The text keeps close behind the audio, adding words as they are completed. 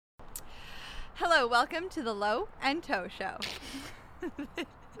Hello, welcome to the Low and Toe Show.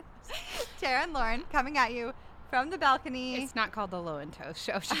 Tara and Lauren coming at you from the balcony. It's not called the Low and Toe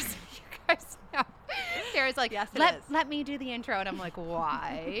Show. She's, you guys know. Tara's like, Yes, it is. let me do the intro. And I'm like,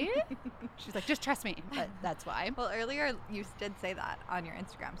 why? She's like, just trust me. But that's why. Well, earlier you did say that on your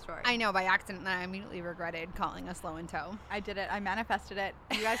Instagram story. I know by accident, and I immediately regretted calling us Low and Toe. I did it. I manifested it.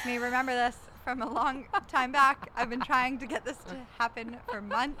 You guys may remember this from a long time back. I've been trying to get this to happen for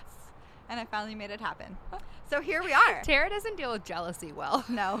months, and I finally made it happen. So here we are. Tara doesn't deal with jealousy well.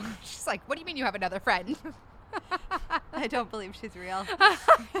 No, She's like, what do you mean you have another friend? I don't believe she's real.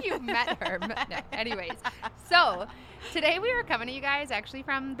 You've met her. No, anyways, so today we are coming to you guys actually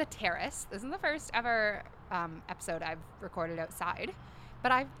from the terrace. This is the first ever episode I've recorded outside.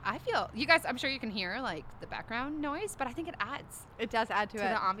 But I feel, you guys, I'm sure you can hear like the background noise, but I think it adds It does add to to it.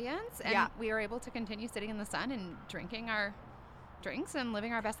 the ambience. And Yeah. we are able to continue sitting in the sun and drinking our drinks and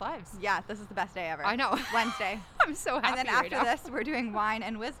living our best lives. Yeah, this is the best day ever. I know. Wednesday. I'm so happy And then right after now. this, we're doing wine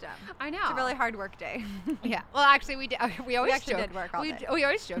and wisdom. I know. It's a really hard work day. Yeah. Well, actually, we always actually joke. did work all day. We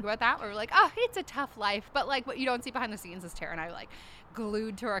always joke about that. Where we're like, oh, it's a tough life, but like what you don't see behind the scenes is Tara and I like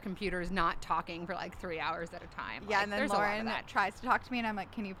glued to our computers, not talking for like 3 hours at a time. Yeah, Like, and then there's a lot of Lauren that. tries to talk to me, and I'm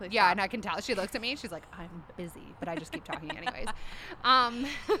like, can you please Yeah, stop? and I can tell. She looks at me and she's like, I'm busy, but I just keep talking anyways.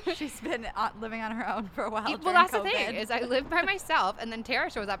 She's been living on her own for a while. Well, during that's the COVID. thing is I live by myself, and then Tara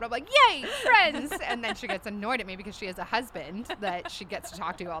shows up, and I'm like, "Yay, friends!" And then she gets annoyed at me because she has a husband that she gets to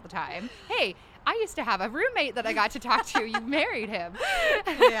talk to all the time. Hey, I used to have a roommate that I got to talk to. You married him.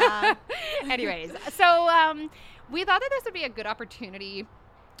 Yeah. Anyways, so we thought that this would be a good opportunity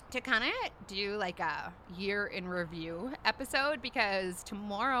to kind of do like a year in review episode because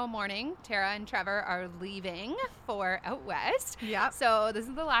tomorrow morning Tara and Trevor are leaving for out west. Yep. So this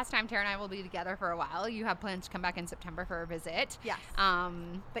is the last time Tara and I will be together for a while. You have plans to come back in September for a visit. Yes.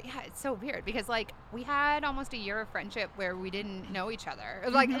 But yeah, it's so weird because like we had almost a year of friendship where we didn't know each other.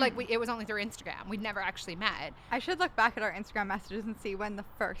 It was only through Instagram. We'd never actually met. I should look back at our Instagram messages and see when the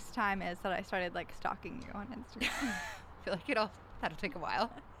first time is that I started like stalking you on Instagram. I feel like that'll take a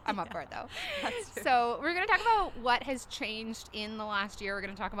while. I'm up for it though. That's true. So we're going to talk about what has changed in the last year. We're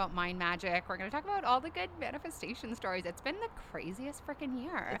going to talk about mind magic. We're going to talk about all the good manifestation stories. It's been the craziest freaking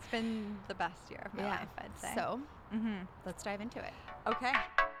year. It's been the best year of my life, I'd say. So Mm-hmm. let's dive into it. Okay.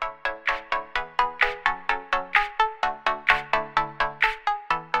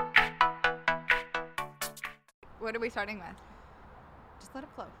 What are we starting with? Just let it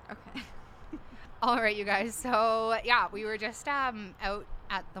flow. Okay. All right, you guys. So yeah, we were just out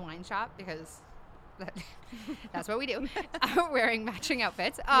at the wine shop because that's what we do. Wearing matching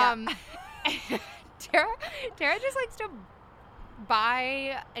outfits. Yeah. Tara just likes to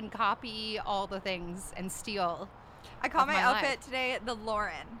buy and copy all the things and steal. I call Of my my outfit life. today the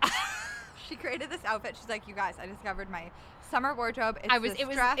Lauren. She created this outfit. She's like, you guys, I discovered my summer wardrobe.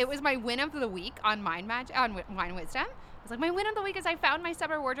 It was my win of the week on Wine Wisdom. I was like, my win of the week is I found my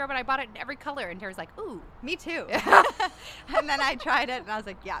summer wardrobe and I bought it in every color. And Tara's like, ooh. Me too. And then I tried it and I was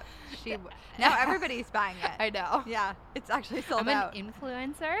like, yeah, now everybody's buying it. I know. Yeah, it's actually sold I'm out. an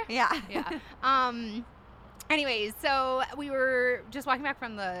influencer. Yeah. Yeah. Anyways, so we were just walking back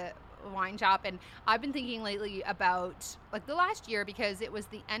from the wine shop, and I've been thinking lately about like the last year because it was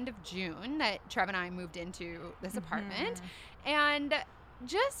the end of June that Trev and I moved into this apartment, and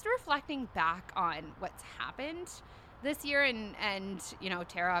just reflecting back on what's happened this year, and you know,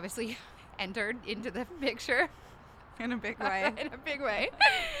 Tara obviously entered into the picture In a big way. in a big way.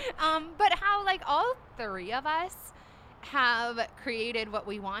 But how like all three of us have created what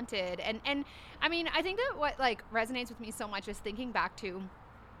we wanted. And I mean, I think that what like resonates with me so much is thinking back to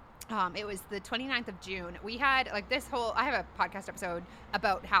it was the 29th of June. We had like I have a podcast episode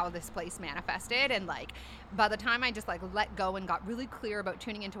about how this place manifested, and like by the time I just like let go and got really clear about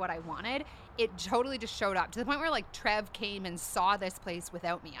tuning into what I wanted, it totally just showed up to the point where like Trev came and saw this place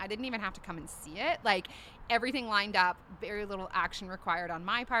without me. I didn't even have to come and see it. Like everything lined up, very little action required on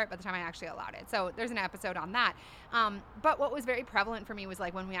my part by the time I actually allowed it. So there's an episode on that. But what was very prevalent for me was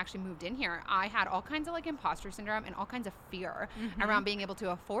like when we actually moved in here, I had all kinds of like imposter syndrome and all kinds of fear around being able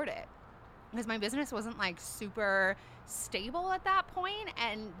to afford it. Because my business wasn't like super stable at that point,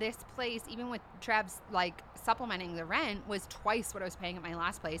 and this place, even with Trev's like supplementing the rent, was twice what I was paying at my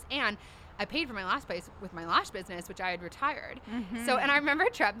last place, and I paid for my last place with my last business, which I had retired. So, and I remember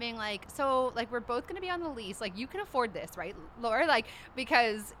Trev being like, so like we're both going to be on the lease, like you can afford this, right, Laura? Like,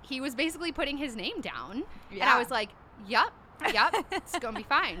 because he was basically putting his name down, and I was like, yep, it's gonna be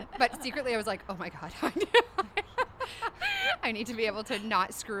fine. But secretly I was like, oh my God. I need to be able to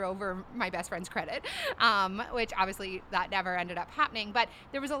not screw over my best friend's credit, which obviously that never ended up happening. But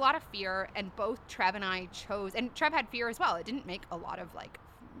there was a lot of fear, and both Trev and I chose, and Trev had fear as well. It didn't make a lot of like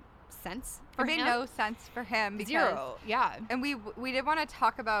sense for him. It made no sense for him. Because, Zero, yeah. And we did want to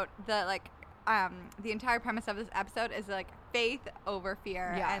talk about the entire premise of this episode is like faith over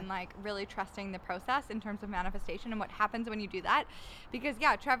fear, and like really trusting the process in terms of manifestation and what happens when you do that. Because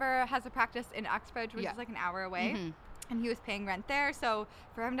Trevor has a practice in Uxbridge, which is like an hour away. Mm-hmm. And he was paying rent there, so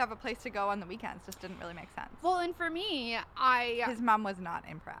for him to have a place to go on the weekends just didn't really make sense. Well, and for me, his mom was not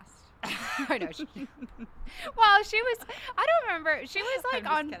impressed. I know. Well, she was, I don't remember. She was like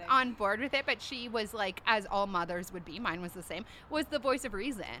on board with it, but she was like, as all mothers would be, mine was the same, was the voice of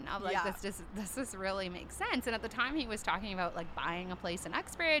reason of like, this really makes sense. And at the time he was talking about like buying a place in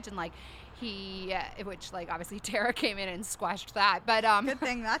Uxbridge, and like which like obviously Tara came in and squashed that, but good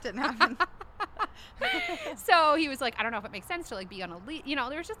thing that didn't happen. So he was like, I don't know if it makes sense to like be on a lease. You know,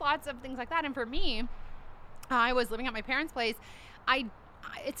 there's just lots of things like that. And for me, I was living at my parents' place.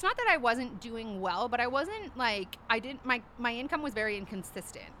 It's not that I wasn't doing well, but I wasn't like, my income was very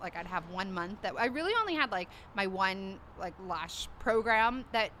inconsistent. Like I'd have 1 month that I really only had like my one like lash program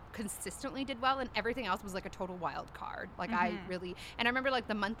that consistently did well, and everything else was like a total wild card. Like and I remember like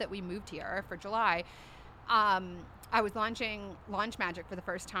the month that we moved here for July, I was launching Launch Magic for the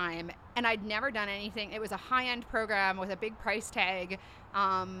first time, and I'd never done anything. It was a high-end program with a big price tag.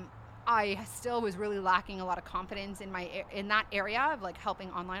 I still was really lacking a lot of confidence in that area of like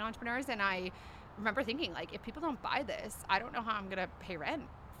helping online entrepreneurs. And I remember thinking like, if people don't buy this, I don't know how I'm going to pay rent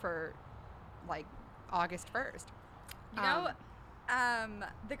for like August 1st. You know,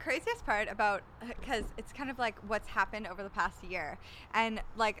 the craziest part about, because it's kind of like what's happened over the past year, and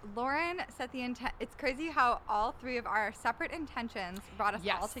like Lauren set the intent. It's crazy how all three of our separate intentions brought us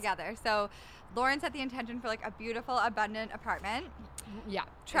all together. So Lauren set the intention for like a beautiful, abundant apartment. Yeah.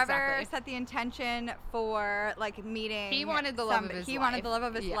 Trevor set the intention for like meeting. He wanted the love of his life. He wanted the love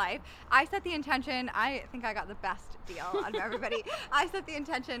of his life. I set the intention. I think I got the best deal out of everybody. I set the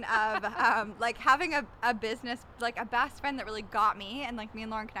intention of like having a business, like a best friend that really got me, and like me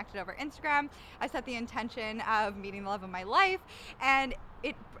and Lauren connected over Instagram. I set the intention of meeting the love of my life, and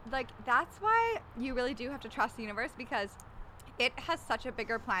it like that's why you really do have to trust the universe, because it has such a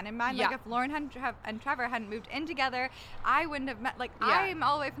bigger plan in mind. Like if Lauren and Trevor hadn't moved in together, I wouldn't have met. Like I'm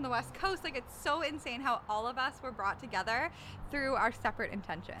all the way from the West Coast. Like it's so insane how all of us were brought together through our separate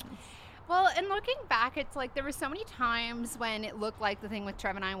intentions. Well, and looking back, it's like there were so many times when it looked like the thing with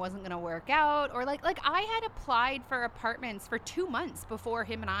Trev and I wasn't going to work out, or like I had applied for apartments for 2 months before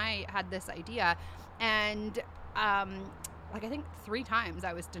him and I had this idea, and like I think 3 times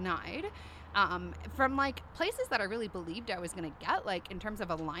I was denied. From like places that I really believed I was going to get, like in terms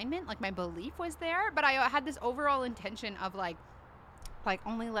of alignment, like my belief was there, but I had this overall intention of like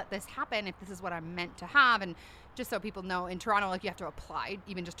only let this happen if this is what I'm meant to have. And just so people know, in Toronto, like you have to apply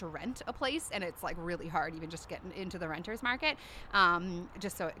even just to rent a place, and it's like really hard even just to get into the renters market.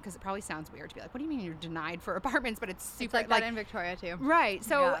 Just so, because it probably sounds weird to be like, what do you mean you're denied for apartments? But it's super like that in Victoria too. Right.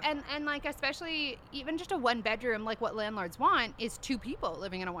 So and like especially even just a 1 bedroom, like what landlords want is 2 people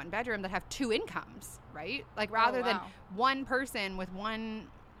living in a 1 bedroom that have 2 incomes, right? Like rather than one person with one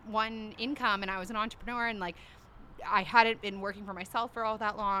income. And I was an entrepreneur, and like I hadn't been working for myself for all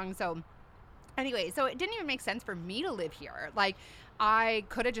that long. So anyway, so it didn't even make sense for me to live here. Like I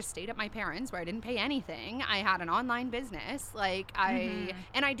could have just stayed at my parents' where I didn't pay anything. I had an online business. Like and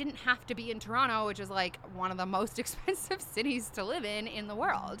I didn't have to be in Toronto, which is like one of the most expensive cities to live in the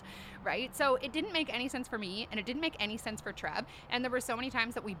world. Right. So it didn't make any sense for me, and it didn't make any sense for Trev. And there were so many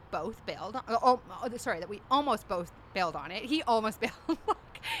times that we both bailed. That we almost both bailed on it. He almost bailed.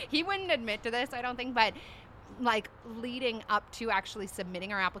 He wouldn't admit to this, I don't think, but like leading up to actually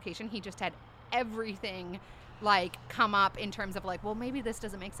submitting our application, he just had everything like come up in terms of like, well, maybe this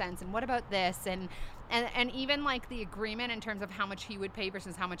doesn't make sense, and what about this, and even like the agreement in terms of how much he would pay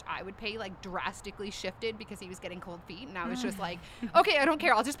versus how much I would pay like drastically shifted because he was getting cold feet, and I was just like, okay, I don't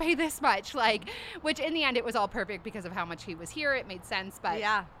care, I'll just pay this much, like, which in the end it was all perfect because of how much he was here. It made sense, but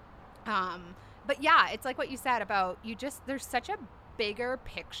it's like what you said about there's such a bigger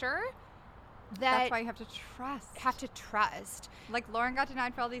picture that's why you have to trust. Like Lauren got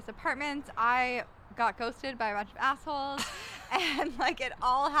denied for all these apartments. I got ghosted by a bunch of assholes, and like it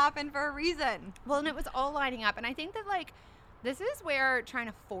all happened for a reason. Well, and it was all lining up. And I think that like this is where trying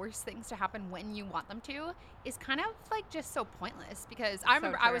to force things to happen when you want them to is kind of like just so pointless, because I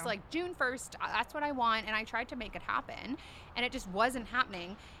remember I was like, June 1st, that's what I want, and I tried to make it happen, and it just wasn't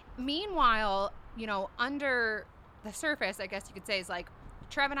happening. Meanwhile, you know, under the surface, I guess you could say, is like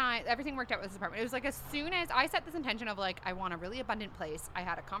Trev and I, everything worked out with this apartment. It was like as soon as I set this intention of like, I want a really abundant place, I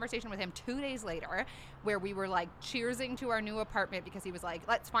had a conversation with him 2 days later where we were like cheersing to our new apartment because he was like,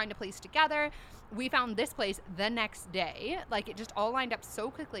 let's find a place together. We found this place the next day. Like it just all lined up so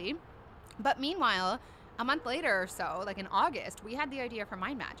quickly. But meanwhile, a month later or so, like in August, we had the idea for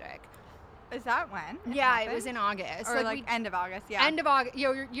Mind Magic. Is that when? It was in August. Or like end of August, yeah. End of August.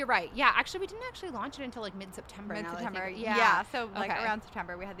 You're right. Yeah, actually, we didn't actually launch it until like mid-September. Mid-September, Yeah. So like around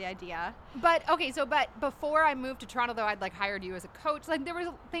September, we had the idea. But before I moved to Toronto, though, I'd like hired you as a coach. Like there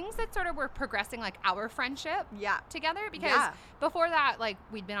were things that sort of were progressing like our friendship together. Because before that, like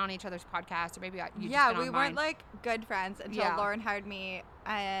we'd been on each other's podcasts, or maybe you just been on we weren't like good friends until Yeah. Lauren hired me,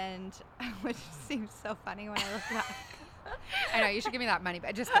 and which seems so funny when I look back. I know, you should give me that money,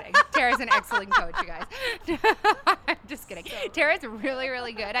 but just kidding. Tara's an excellent coach, you guys. I'm just kidding. Tara's really,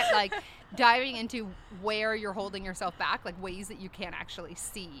 really good at like diving into where you're holding yourself back, like ways that you can't actually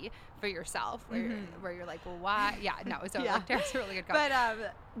see for yourself, where you're like, well, why? Yeah, no. So like, Tara's a really good coach.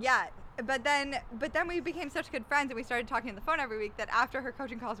 But then we became such good friends, and we started talking on the phone every week that after her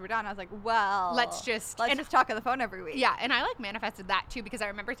coaching calls were done, I was like, well, let's just talk on the phone every week. Yeah, and I like manifested that too, because I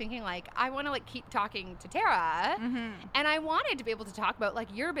remember thinking like, I want to like keep talking to Tara, and I wanted to be able to talk about like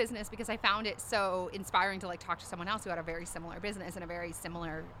your business because I found it so inspiring to like talk to someone else who had a very similar business and a very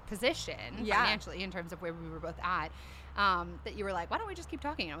similar position financially in terms of where we were both at. That you were like, why don't we just keep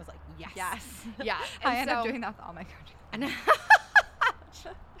talking? And I was like, yes. Yeah. I end up doing that with all my coaching. And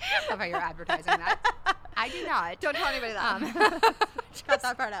love how you're advertising that. I do not. Don't tell anybody that. Cut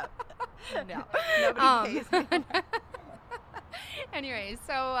that part out. No. Nobody pays me. Anyways,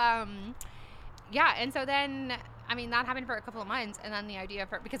 so and so then I mean that happened for a couple of months, and then the idea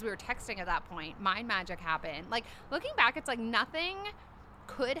because we were texting at that point, Mind Magic happened. Like looking back, it's like nothing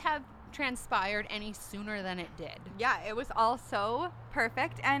could have transpired any sooner than it did. Yeah, it was all so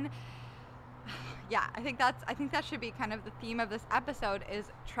perfect, and I think that should be kind of the theme of this episode is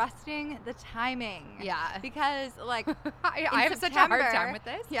trusting the timing. Yeah. Because like I have such a hard time with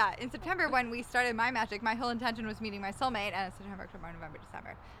this. Yeah, in September when we started Mind Magic, my whole intention was meeting my soulmate, and it's September, October, November,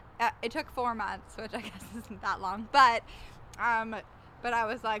 December. It took 4 months, which I guess isn't that long, but I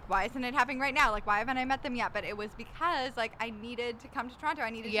was like, why isn't it happening right now? Like, why haven't I met them yet? But it was because, like, I needed to come to Toronto. I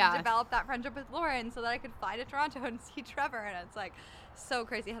needed to develop that friendship with Lauren so that I could fly to Toronto and see Trevor. And it's, like, so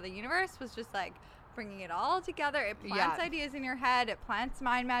crazy how the universe was just, like, bringing it all together. It plants ideas in your head. It plants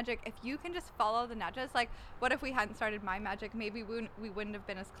Mind Magic. If you can just follow the nudges, like, what if we hadn't started Mind Magic? Maybe we wouldn't have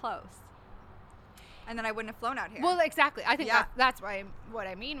been as close. And then I wouldn't have flown out here. Well, exactly. I think that's what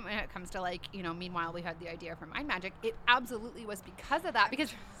I mean when it comes to like, you know, meanwhile we had the idea for Mind Magic. It absolutely was because of that.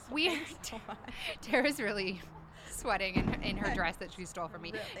 Because Tara's really sweating in her dress that she stole from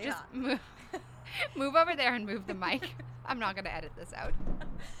me. Really just move over there and move the mic. I'm not going to edit this out.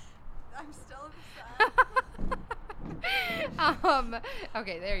 I'm still upset.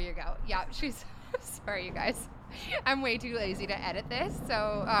 Okay, there you go. Yeah, she's sorry, you guys. I'm way too lazy to edit this,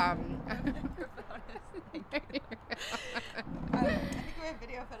 so I think we have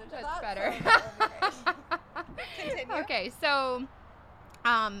video footage of that. Better. So continue. Okay, so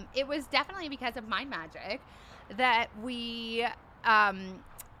it was definitely because of Mind Magic that we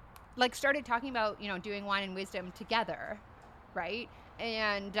like started talking about, you know, doing Wine and Wisdom together, right?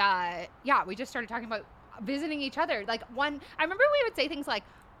 And we just started talking about visiting each other. Like I remember we would say things like,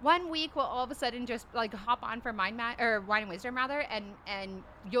 1 week we'll all of a sudden just like hop on for Wine and Wisdom rather, and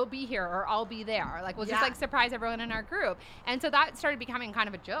you'll be here or I'll be there. Like we'll just like surprise everyone in our group. And so that started becoming kind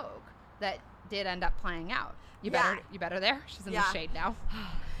of a joke that did end up playing out. You better there? She's in the shade now.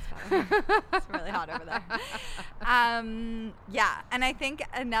 It's really hot over there. And I think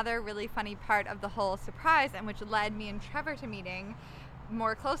another really funny part of the whole surprise, and which led me and Trevor to meeting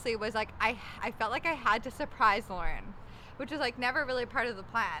more closely, was like I felt like I had to surprise Lauren, which is like never really part of the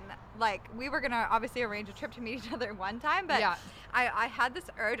plan. Like we were gonna obviously arrange a trip to meet each other one time, but I had this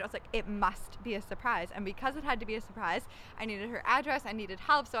urge. I was like, it must be a surprise, and because it had to be a surprise, I needed her address, I needed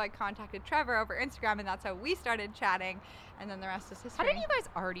help, so I contacted Trevor over Instagram, and that's how we started chatting, and then the rest is history. How did you guys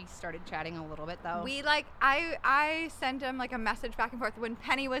already started chatting a little bit though? We like I sent him like a message back and forth when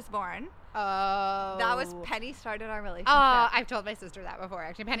Penny was born. Oh. That was Penny started our relationship. Oh, I've told my sister that before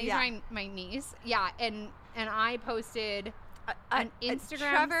actually. Penny's my niece. Yeah, and I posted an Instagram.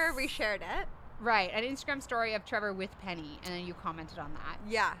 Trevor reshared it. Right, an Instagram story of Trevor with Penny, and then you commented on that.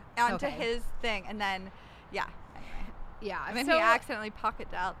 Yeah, onto his thing, and then anyway. Yeah, and then he accidentally pocket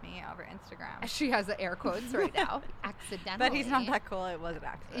dialed me over Instagram. She has the air quotes right now. Accidentally. But he's not that cool. It was an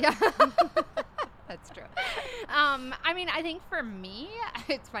accident. Yeah. That's true. I mean, I think for me,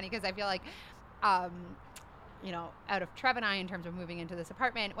 it's funny because I feel like you know, out of Trev and I in terms of moving into this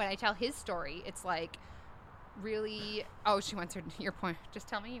apartment, when I tell his story, it's like really, she wants your point. Just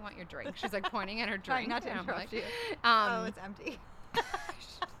tell me you want your drink. She's like pointing at her drink. Trying not to interrupt like, you. It's empty.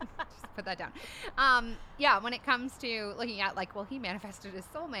 Just put that down. Yeah, when it comes to looking at like, well, he manifested his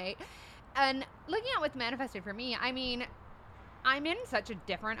soulmate, and looking at what's manifested for me, I mean, I'm in such a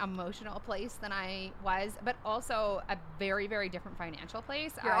different emotional place than I was, but also a very, very different financial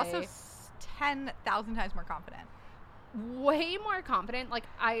place. You're also 10,000 times more confident. Way more confident. Like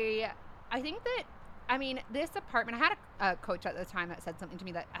I think that, I mean, this apartment, I had a coach at the time that said something to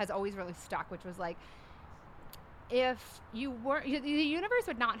me that has always really stuck, which was like, if you weren't, the universe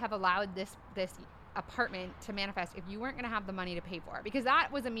would not have allowed this apartment to manifest if you weren't going to have the money to pay for it, because that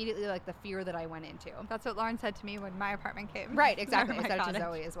was immediately like the fear that I went into. That's what Lauren said to me when my apartment came. Right, exactly. I said it to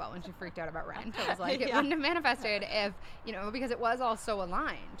Zoe as well when she freaked out about rent. It was like, it wouldn't have manifested if, you know, because it was all so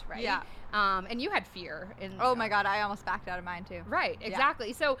aligned, right? Yeah. And you had fear. Oh my God, I almost backed out of mine too. Right, exactly.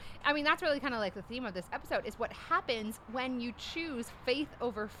 Yeah. So, I mean, that's really kind of like the theme of this episode is what happens when you choose faith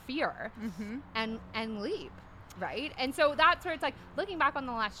over fear and leap. Right. And so that's where it's like, looking back on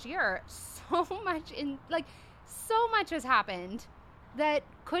the last year, so much has happened that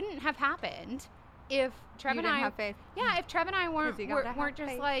couldn't have happened if Trev and I have faith. Yeah, if Trev and I weren't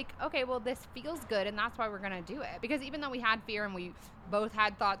just faith. like, okay, well, this feels good and that's why we're going to do it. Because even though we had fear and we both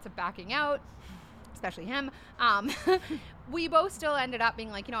had thoughts of backing out, especially him, we both still ended up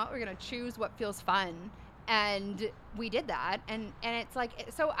being like, you know what, we're going to choose what feels fun. And we did that. And it's like,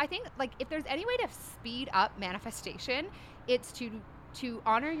 so I think like if there's any way to speed up manifestation, it's to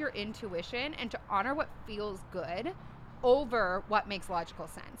honor your intuition and to honor what feels good over what makes logical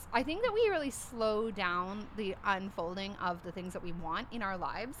sense. I think that we really slow down the unfolding of the things that we want in our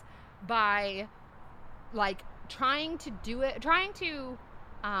lives by like trying to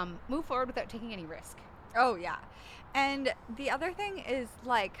move forward without taking any risk. Oh yeah. And the other thing is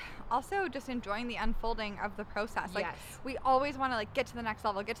like also just enjoying the unfolding of the process. Like we always want to like get to the next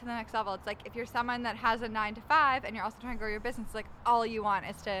level. It's like if you're someone that has a 9-to-5 and you're also trying to grow your business, like all you want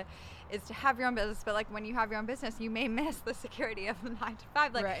is to have your own business. But like when you have your own business, you may miss the security of the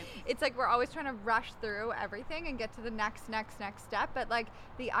 9-to-5. Like it's like we're always trying to rush through everything and get to the next step. But like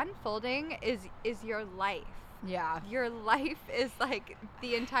the unfolding is your life. Yeah. Your life is like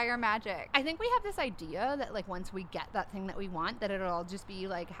the entire magic. I think we have this idea that like once we get that thing that we want, that it'll all just be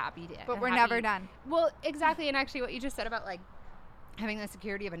like happy. But we're never done. Well, exactly. And actually what you just said about like having the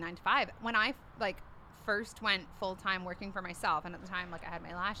security of a 9-to-5, when I like first went full-time working for myself, and at the time like I had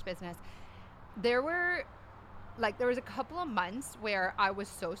my lash business, there was a couple of months where I was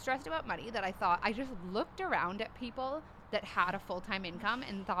so stressed about money that I thought, I just looked around at people that had a full-time income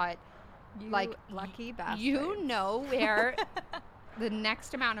and thought, like, lucky bastard. You know where the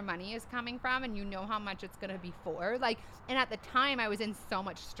next amount of money is coming from, and you know how much it's going to be for. Like, and at the time I was in so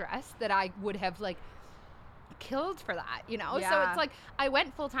much stress that I would have like killed for that, you know? So it's like I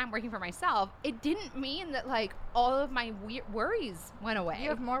went full-time working for myself. It didn't mean that like all of my worries went away. You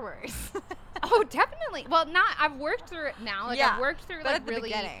have more worries. Oh, definitely. Well, I've worked through it now. Like I've worked through like at the really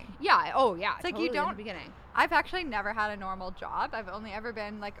beginning. Yeah. Oh yeah. It's like totally you don't in the beginning. I've actually never had a normal job. I've only ever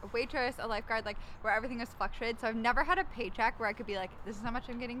been like a waitress, a lifeguard, like where everything is fluctuated. So I've never had a paycheck where I could be like, this is how much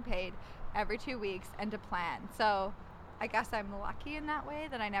I'm getting paid every 2 weeks and to plan. So I guess I'm lucky in that way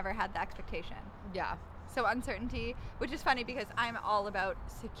that I never had the expectation. Yeah. So uncertainty, which is funny because I'm all about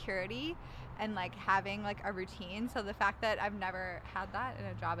security and like having like a routine. So the fact that I've never had that in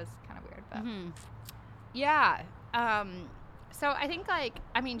a job is kind of weird. But yeah. So I think like,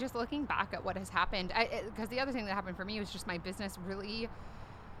 I mean, just looking back at what has happened, because the other thing that happened for me was just my business really,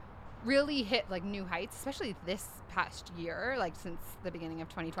 really hit like new heights, especially this past year, like since the beginning of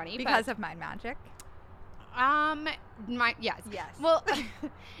 2020. Because of Mind Magic. Yes. Well,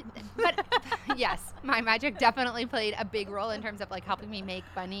 but yes, Mind Magic definitely played a big role in terms of like helping me make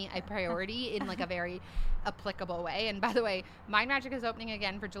money a priority in like a very applicable way. And by the way, Mind Magic is opening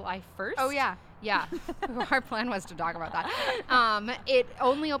again for July 1st. Oh yeah. Yeah. Our plan was to talk about that. It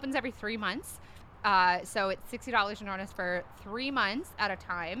only opens every 3 months. So it's $60 in earnest for 3 months at a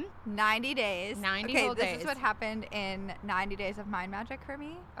time. 90 days. 90 whole days. This is what happened in 90 days of Mind Magic for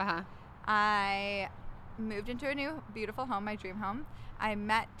me. Uh-huh. I moved into a new beautiful home, my dream home. I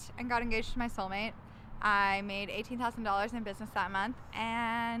met and got engaged to my soulmate. I made $18,000 in business that month,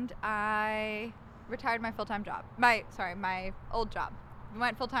 and I retired my full-time job. My old job.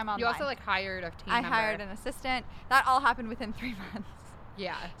 Went full-time online. You also like hired a team member. I hired an assistant. That all happened within 3 months.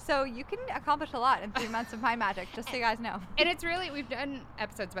 Yeah. So you can accomplish a lot in 3 months of Mind Magic, just so you guys know. And it's really, we've done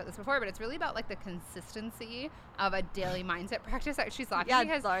episodes about this before, but it's really about like the consistency of a daily mindset practice. She's laughing Yeah,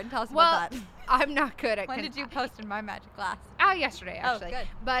 because, Lauren, tell us well, about that. I'm not good at. When did you post in Mind Magic class? Oh, yesterday actually. Oh, good.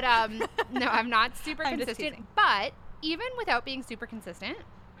 But no, I'm not super I'm just consistent. teasing. But even without being super consistent,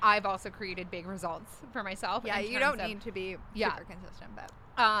 I've also created big results for myself. Yeah, in you terms don't of- need to be Yeah. super consistent, but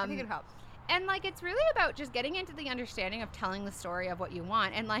I think it helps. And like it's really about just getting into the understanding of telling the story of what you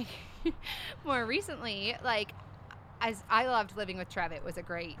want. And like more recently, like as I loved living with Trev, it was a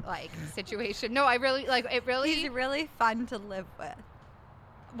great like situation. No, I really like it. Really, He's really fun to live with.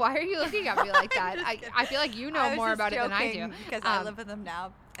 why are you looking at me like that? I'm just kidding. I feel like you I know was more just about it than I do. joking because I live with him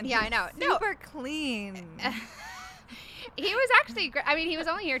now. And yeah, he's I know. No. Super clean. He was actually great. I mean, he was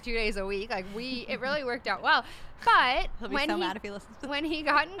only here 2 days a week. Like it really worked out well. But He'll be when so mad if he listens to when he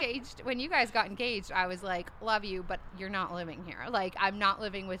got engaged, when you guys got engaged, I was like, love you, but you're not living here. Like, I'm not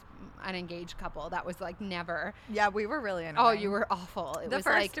living with an engaged couple. That was like never. Yeah, we were really annoying. Oh, you were awful. It The was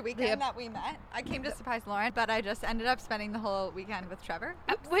first like weekend that we met, I came to surprise Lauren, but I just ended up spending the whole weekend with Trevor.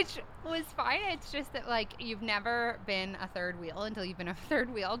 which was fine. It's just that like you've never been a third wheel until you've been a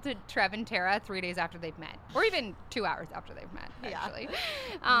third wheel to Trev and Tara 3 days after they've met, or even 2 hours after they've met. Actually,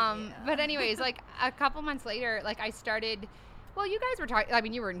 Yeah. But anyways, like a couple months later, like I started. Well, you guys were talking. I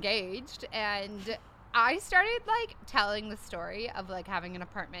mean, you were engaged, and I started like telling the story of like having an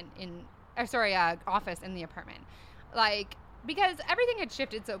apartment office in the apartment, like because everything had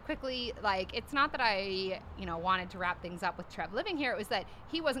shifted so quickly. Like it's not that I, wanted to wrap things up with Trev living here. It was that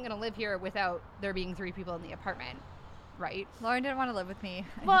he wasn't going to live here without there being 3 people in the apartment, right? Lauren didn't want to live with me.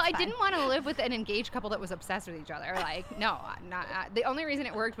 Well, It's I fine. didn't want to live with an engaged couple that was obsessed with each other. Like, no, not. The only reason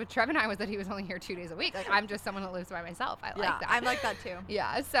it worked with Trev and I was that he was only here 2 days a week. Like, I'm just someone that lives by myself. I Yeah, like that. I'm like that too. Yeah,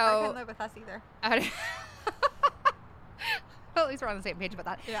 I so couldn't live with us either. Well, at least we're on the same page about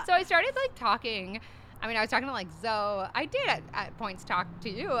that. Yeah. So I started like talking. I mean, I was talking to like Zoe. I did at points talk to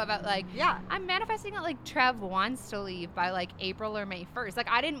you about like, Yeah. I'm manifesting that like Trev wants to leave by like April or May 1st. Like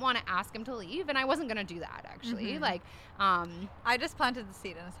I didn't want to ask him to leave, and I wasn't gonna do that actually. Mhm. Like, I just planted the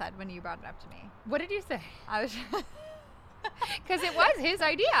seed in his head when you brought it up to me. what did you say? I was. Because it was his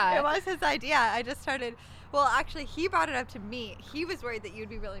idea. It was his idea. I just started. Well, actually, he brought it up to me. He was worried that you'd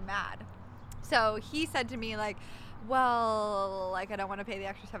be really mad. So he said to me, like, well, like, I don't want to pay the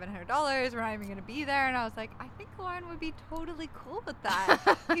extra $700. We're not even going to be there. And I was like, I think Lauren would be totally cool with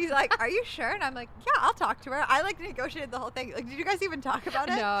that. He's like, are you sure? And I'm like, yeah, I'll talk to her. I, like, negotiated the whole thing. Like, did you guys even talk about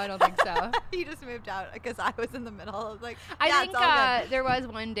it? No, I don't think so. He just moved out because I was in the middle. I was like, I yeah, think it's all good. there was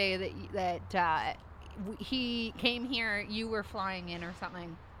one day that he came here. You were flying in or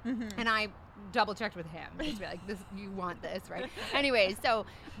something, Mhm. and I double checked with him. Just be like, this, you want this, right? Anyway, so,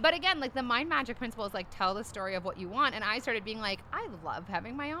 but again, like the mind magic principle is like tell the story of what you want. And I started being like, I love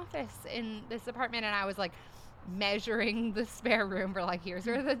having my office in this apartment, and I was like measuring the spare room for like here's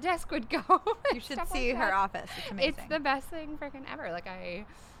where the desk would go. You should stuff see like her that. office. It's amazing. It's the best thing freaking ever. Like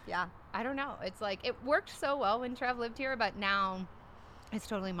yeah. I don't know. It's like it worked so well when Trev lived here, but now it's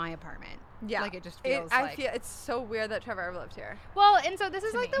totally my apartment. Yeah. Like it just feels I like. feel it's so weird that Trevor ever lived here. Well, and so this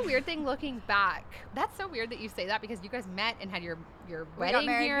is to like me. the weird thing looking back. That's so weird that you say that because you guys met and had your We wedding got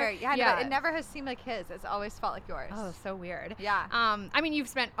married here. here. Yeah, but it never has seemed like his. It's always felt like yours. Oh, so weird. Yeah. I mean, you've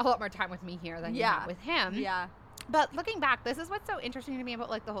spent a lot more time with me here than you Yeah. have with him. Yeah. But looking back, this is what's so interesting to me about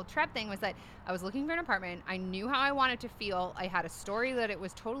like the whole Trev thing was that I was looking for an apartment. I knew how I wanted to feel. I had a story that it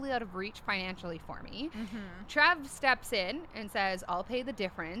was totally out of reach financially for me. Mm-hmm. Trev steps in and says, I'll pay the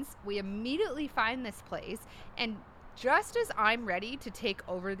difference. We immediately find this place. And just as I'm ready to take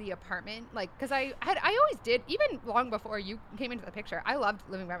over the apartment, like, because I always did, even long before you came into the picture, I loved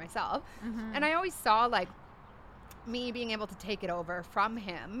living by myself. Mm-hmm. And I always saw, like, me being able to take it over from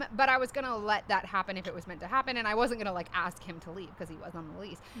him, but I was going to let that happen if it was meant to happen. And I wasn't going to, like, ask him to leave because he was on the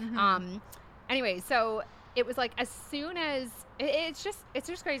lease. Mhm. Anyway, so it was like as soon as it's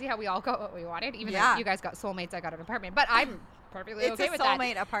just crazy how we all got what we wanted. Even Yeah. though you guys got soulmates, I got an apartment, but I'm perfectly It's okay a with that.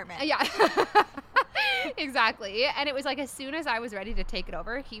 soulmate apartment. Yeah, exactly. And it was like as soon as I was ready to take it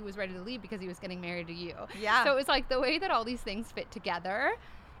over, he was ready to leave because he was getting married to you. Yeah. So it was like the way that all these things fit together.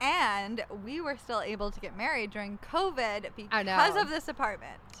 And we were still able to get married during COVID I know. because of this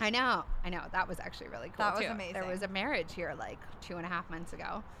apartment. I know. That was actually really cool. That was too. amazing. There was a marriage here like 2.5 months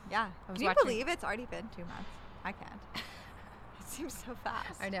ago. Yeah. I was Can you watching- believe it's already been 2 months? I can't. It seems so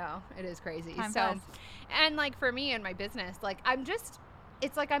fast. I know, it is crazy. Time So, flies. and like for me and my business, like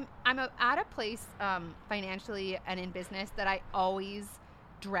it's like I'm at a place financially and in business that I always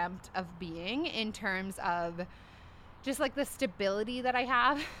dreamt of being in terms of just like the stability that I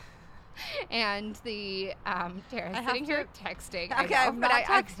have. And the Tara's I sitting have here texting. Okay, I know, I'm but not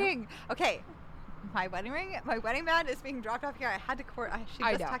texting. Okay. My wedding band is being dropped off here. I had to she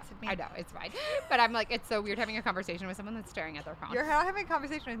just texted me. I know, it's fine. But I'm like, it's so weird having a conversation with someone that's staring at their phone. You're not having a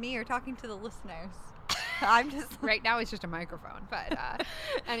conversation with me. You're talking to the listeners. I'm just right now it's just a microphone. But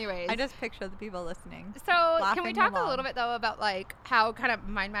anyways. I just picture the people listening. So can we talk along. a little bit though about like how kind of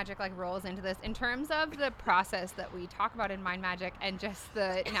Mind Magic like rolls into this in terms of the process that we talk about in Mind Magic and just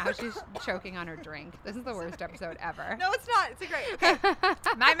the now she's choking on her drink. This is the worst episode ever. No, it's not. It's a great.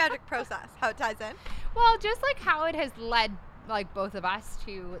 Okay. Mind Magic process. How it ties in. Well, just like how it has led like both of us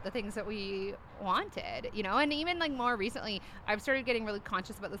to the things that we wanted, you know, and even like more recently I've started getting really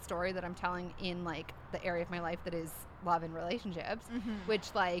conscious about the story that I'm telling in like the area of my life that is love and relationships,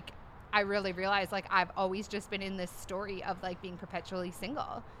 which like I really realized like I've always just been in this story of like being perpetually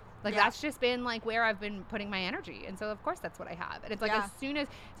single. Like that's just been like where I've been putting my energy, and so of course that's what I have. And it's like as soon as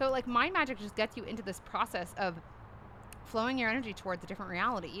so like Mind Magic just gets you into this process of flowing your energy towards a different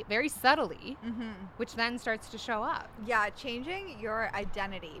reality very subtly, which then starts to show up. Yeah, changing your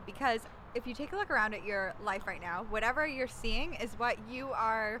identity, because if you take a look around at your life right now, whatever you're seeing is what you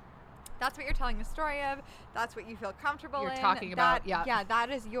are. That's what you're telling the story of. That's what you feel comfortable you're in. talking about. Yeah, that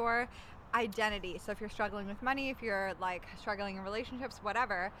is your identity. So if you're struggling with money, if you're like struggling in relationships,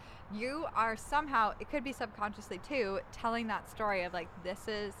 whatever, you are somehow, it could be subconsciously too, telling that story of like, this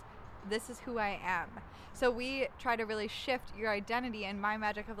is who I am. So we try to really shift your identity in Mind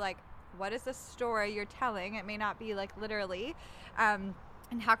Magic of like, what is the story you're telling? It may not be like literally, and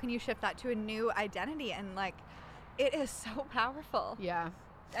how can you shift that to a new identity? And like, it is so powerful. Yeah.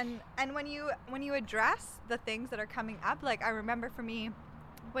 And when you address the things that are coming up, like I remember for me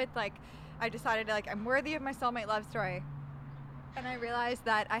with like, I decided like I'm worthy of my soulmate love story, and I realized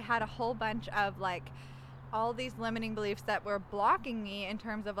that I had a whole bunch of like all these limiting beliefs that were blocking me in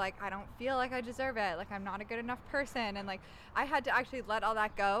terms of like I don't feel like I deserve it, like I'm not a good enough person, and like I had to actually let all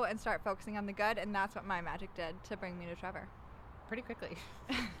that go and start focusing on the good, and that's what Mind Magic did to bring me to Trevor. Pretty quickly.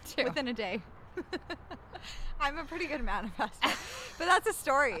 Within a day. I'm a pretty good manifester, but that's a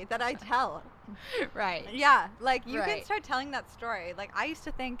story that I tell. Right. Yeah, like you can start telling that story. Like I used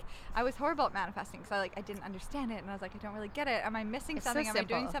to think I was horrible at manifesting, so I didn't understand it, and I was like, I don't really get it. Am I missing something? Am I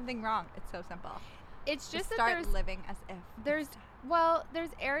doing something wrong? It's so simple. It's just start that living as if there's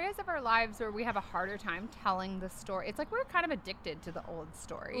areas of our lives where we have a harder time telling the story. It's like we're kind of addicted to the old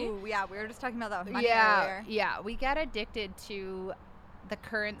story. Ooh, yeah, we were just talking about that with money earlier. Yeah, we get addicted to the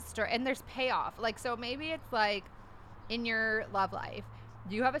current story, and there's payoff. Like, so maybe it's like in your love life,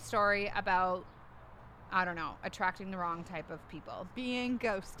 you have a story about, I don't know, attracting the wrong type of people. Being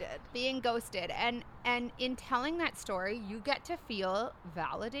ghosted. And in telling that story, you get to feel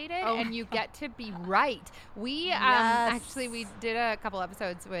validated and you get to be right. We actually, we did a couple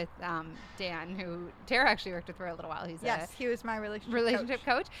episodes with Dan, who Tara actually worked with for a little while. He was my relationship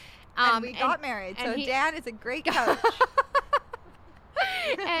coach. And we got married. So Dan is a great coach.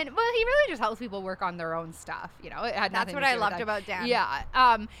 And well, he really just helps people work on their own stuff, you know. It had That's what I loved about Dan. Yeah.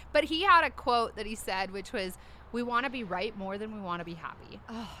 But he had a quote that he said, which was, "We want to be right more than we want to be happy."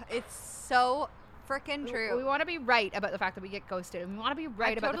 Oh, it's so freaking true. We want to be right about the fact that we get ghosted, and we want to be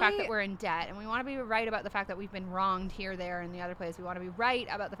right about the fact that we're in debt, and we want to be right about the fact that we've been wronged here, there, and the other place. We want to be right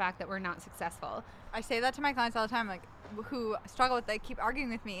about the fact that we're not successful. I say that to my clients all the time, like, who struggle with, they keep arguing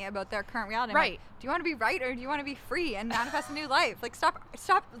with me about their current reality. Right. Like, do you want to be right or do you want to be free and manifest a new life? Like, stop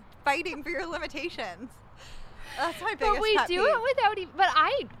fighting for your limitations. That's my biggest But we pet do peeve. it without even. But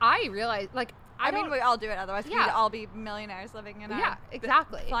I realize, like, I mean, we all do it. Otherwise, we'd all be millionaires living in our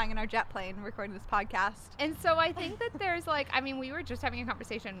flying in our jet plane, recording this podcast. And so I think that there's like, I mean, we were just having a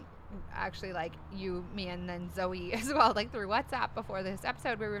conversation, actually, like you, me, and then Zoe as well, like through WhatsApp before this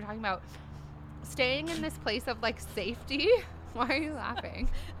episode, where we were talking about staying in this place of like safety. Why are you laughing?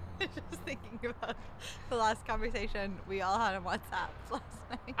 Just thinking about the last conversation we all had on WhatsApp last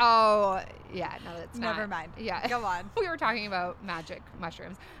night. Oh, yeah, no, that's not. Never mind. Yeah. Go on. We were talking about magic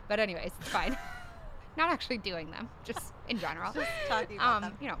mushrooms. But anyways, it's fine. Not actually doing them, just in general. Just talking about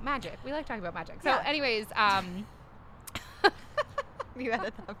them. You know, magic. We like talking about magic. So Yeah. anyways, you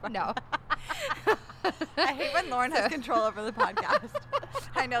edit that part. No. I hate when Lauren has control over the podcast.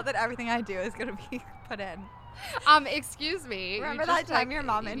 I know that everything I do is going to be put in. Excuse me. Remember that time your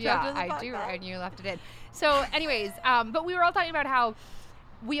mom interrupted the podcast? Yeah, I do, and you left it in. So anyways, but we were all talking about how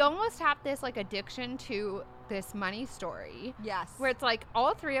we almost have this like addiction to this money story. Yes. Where it's like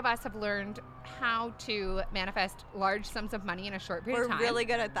all three of us have learned how to manifest large sums of money in a short period of time. We're really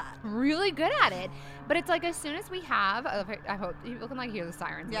good at that. Really good at it. But it's like as soon as we have, I hope you can like hear the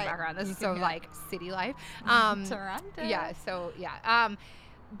sirens in the background. This is so like city life. Toronto. Yeah. So yeah.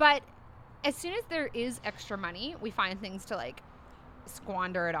 But as soon as there is extra money, we find things to like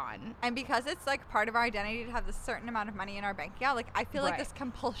squander it on. And because it's like part of our identity to have this certain amount of money in our bank account, like I feel like Right. this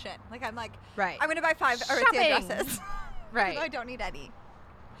compulsion. Like I'm like, Right. I'm gonna buy 5 Shopping. Aritzia dresses. Right. I don't need any.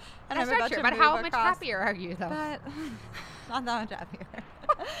 And That's I'm not about true. to But move how much across- happier are you though? But not that much happier.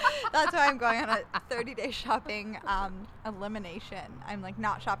 That's why I'm going on a 30-day shopping elimination. I'm like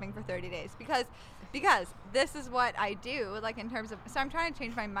not shopping for 30 days because this is what I do. Like in terms of, so I'm trying to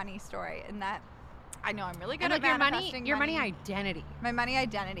change my money story, and that I know I'm really good And at like manifesting your money identity. my money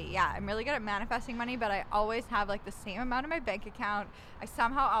identity. Yeah, I'm really good at manifesting money, but I always have like the same amount in my bank account. I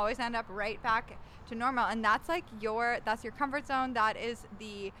somehow always end up right back to normal, and that's like that's your comfort zone. That is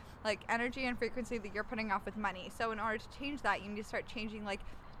the like energy and frequency that you're putting off with money. So in order to change that, you need to start changing. Like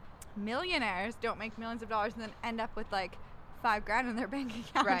millionaires don't make millions of dollars and then end up with like $5,000 in their bank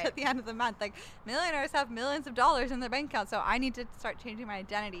account Right. at the end of the month. Like millionaires have millions of dollars in their bank account. So I need to start changing my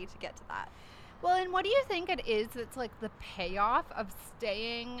identity to get to that. Well, and what do you think it is that's like the payoff of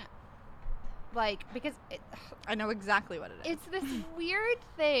staying, like, because I know exactly what it is. it's this weird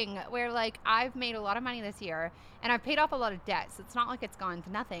thing where, like, I've made a lot of money this year and I've paid off a lot of debt, so it's not like it's gone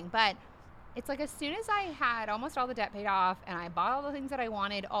to nothing, but it's like as soon as I had almost all the debt paid off and I bought all the things that I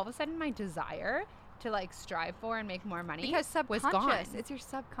wanted, all of a sudden my desire to, like, strive for and make more money Because was subconscious, gone. it's your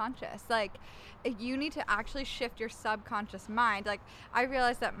subconscious. Like you need to actually shift your subconscious mind. Like I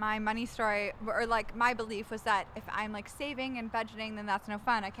realized that my money story, or like my belief was that if I'm like saving and budgeting, then that's no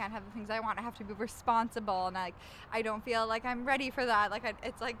fun. I can't have the things I want. I have to be responsible, and like I don't feel like I'm ready for that. Like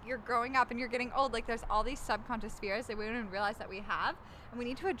it's like you're growing up and you're getting old. Like there's all these subconscious fears that we don't even realize that we have, and we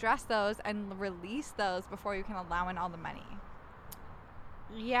need to address those and release those before you can allow in all the money.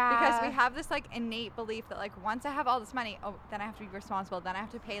 Yeah. Because we have this like innate belief that like once I have all this money, oh, then I have to be responsible. Then I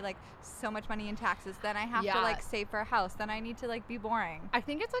have to pay like so much money in taxes. Then I have to Yeah. like save for a house. Then I need to like be boring. I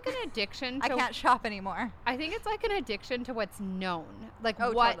think it's like an addiction I to can't shop anymore. I think it's like an addiction to what's known, like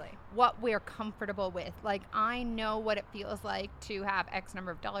Oh, what totally. what we're comfortable with. Like I know what it feels like to have X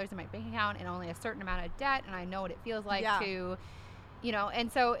number of dollars in my bank account and only a certain amount of debt, and I know what it feels like Yeah. to, you know. And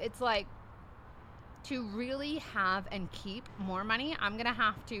so it's like to really have and keep more money, I'm gonna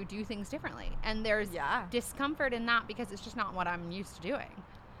have to do things differently, and there's Yeah. discomfort in that because it's just not what I'm used to doing.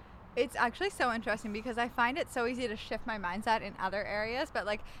 It's actually so interesting because I find it so easy to shift my mindset in other areas, but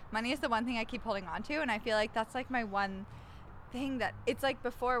like money is the one thing I keep holding on to, and I feel like that's like my one thing that it's like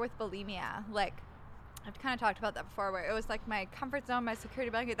before with bulimia. Like I've kind of talked about that before, where it was like my comfort zone, my security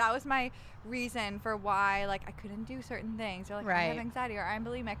blanket. That was my reason for why like I couldn't do certain things, or like I have Right. anxiety or I'm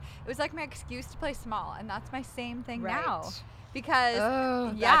bulimic. It was like my excuse to play small, and that's my same thing Right. now. Because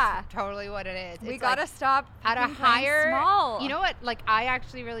Oh, yeah, that's totally what it is. we It's gotta like, stop at a fucking playing higher small. You know what? Like I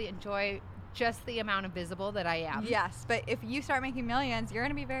actually really enjoy just the amount of visible that I am. Yes, but if you start making millions, you're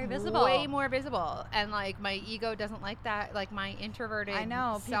gonna be very visible. Way more visible. And like my ego doesn't like that. Like my introverted I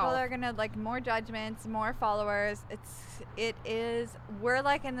know people self. are gonna like more judgments, more followers. We're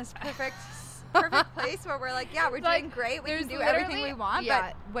like in this perfect place where we're like, yeah, we're Like, doing great. We can there's do everything we literally- want. yeah.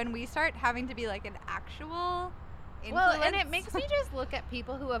 But when we start having to be like an actual Well, influence, and it makes me just look at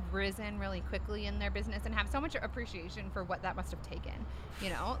people who have risen really quickly in their business and have so much appreciation for what that must have taken. You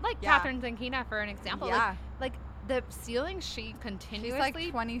know, like Yeah. Catherine Zankina, for an example. Yeah. Like the ceilings she she's continuously. like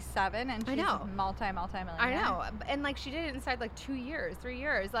 27 and I she's know. multi-millionaire. I know, and like she did it inside like 2 years, 3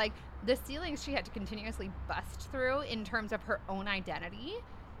 years. Like the ceilings she had to continuously bust through in terms of her own identity.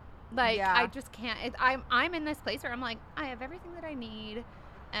 Like Yeah. I just can't. I'm in this place where I'm like I have everything that I need,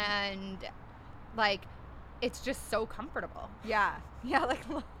 and like it's just so comfortable. Yeah, like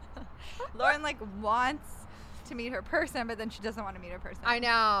Lauren like wants to meet her person, but then she doesn't want to meet her person. I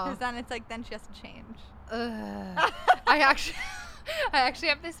know. Because then it's like then she has to change. Ugh. I actually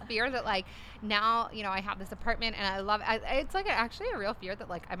have this fear that like now I have this apartment and I love it. It's like actually a real fear that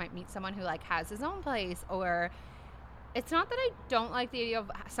like I might meet someone who like has his own place, or it's not that I don't like the idea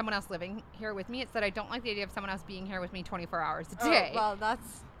of someone else living here with me. It's that I don't like the idea of someone else being here with me 24 hours a day. Oh, well,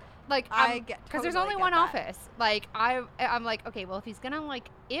 that's like I get because there's totally only get one that. office. Like I'm like, okay, well if he's gonna like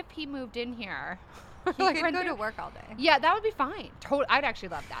if he moved in here, he like, could rent go it- to work all day. Yeah, that would be fine. I'd actually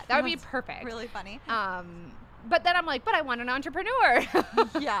love that. That would be That's perfect. Really funny. But then I'm like, but I want an entrepreneur.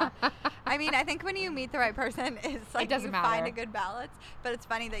 Yeah. I mean, I think when you meet the right person, it's like doesn't you find matter. a good balance. But it's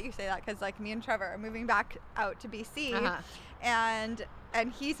funny that you say that because like me and Trevor are moving back out to BC, Uh-huh. and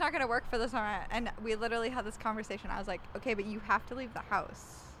he's not going to work for the summer. And we literally had this conversation. I was like, okay, but you have to leave the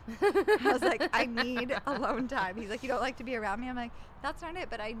house. I was like, I need alone time. He's like, you don't like to be around me. I'm like, that's not it,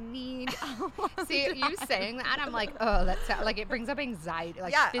 but I need alone See, time. you saying that, I'm like, oh, that's like it brings up anxiety,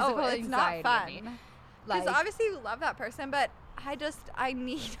 like yeah, physical it's not anxiety. in me. fun. Because Like, obviously you love that person, but I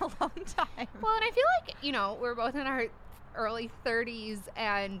need alone time. Well, and I feel like, you know, we're both in our early 30s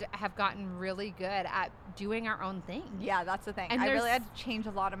and have gotten really good at doing our own thing. Yeah, that's the thing. And I really there's- had to change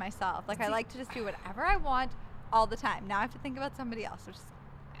a lot of myself. Like, I like to just do whatever I want all the time. Now I have to think about somebody else, which is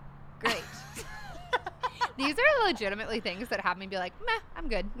great. These are legitimately things that have me be like, meh, I'm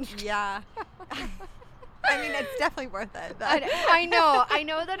good. Yeah. I mean, it's definitely worth it. I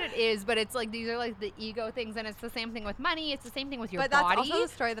know that it is, but it's like, these are like the ego things, and it's the same thing with money. It's the same thing with your But body. that's also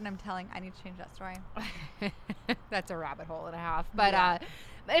the story that I'm telling. I need to change that story. That's a rabbit hole and a half. But Yeah.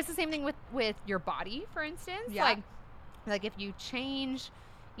 but it's the same thing with your body, for instance. Yeah. Like if you change,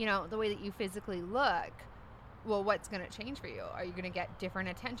 you know, the way that you physically look, well, what's going to change for you? Are you going to get different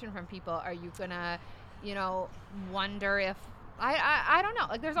attention from people? Are you going to, you know, wonder if I don't know.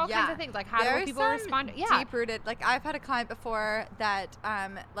 Like, there's all kinds of things. Like, how do people respond? Yeah. Deep rooted. Like, I've had a client before that,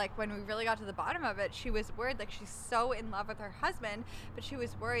 like, when we really got to the bottom of it, she was worried. Like, she's so in love with her husband, but she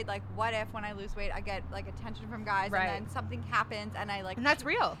was worried. Like, what if when I lose weight, I get like attention from guys, Right. and then something happens, and I like, And that's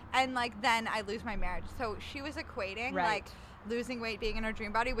real. and like then I lose my marriage. So she was equating Right. like losing weight, being in her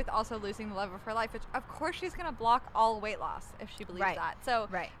dream body, with also losing the love of her life, which of course she's gonna block all weight loss if she believes Right. that. So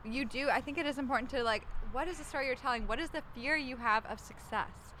Right. you do. I think it is important to like, what is the story you're telling? What is the fear you have of success?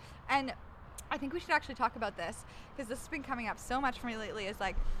 And I think we should actually talk about this, because this has been coming up so much for me lately. Is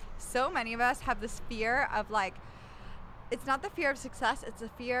like, so many of us have this fear of like, it's not the fear of success, it's the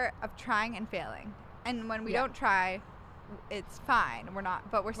fear of trying and failing. And when we Yeah. don't try, it's fine. We're not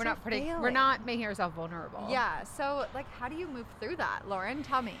We're not making ourselves vulnerable. Yeah. So, like, how do you move through that, Lauren?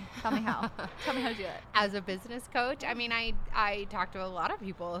 Tell me how. Tell me how to do it. As a business coach, I mean, I talk to a lot of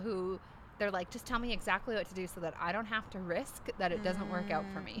people who they're like, just tell me exactly what to do so that I don't have to risk that it doesn't work out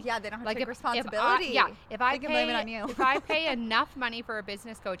for me. Yeah, they don't have Like, to take if responsibility. if I They can blame it on you. if I pay enough money for a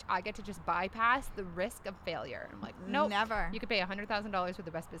business coach, I get to just bypass the risk of failure. I'm like, nope. Never. You could pay $100,000 for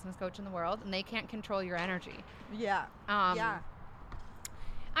the best business coach in the world, and they can't control your energy. Yeah. Yeah.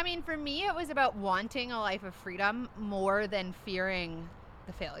 I mean, for me, it was about wanting a life of freedom more than fearing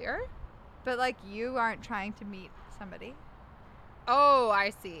the failure. But like, you aren't trying to meet somebody. Oh,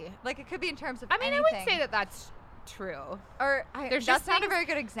 I see. Like, it could be in terms of. I mean, anything. I would say that that's true. Or There's that's just not a things- very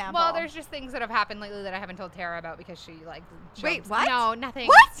good example. Well, there's just things that have happened lately that I haven't told Tara about because she like. Wait, jumps- what? No, nothing.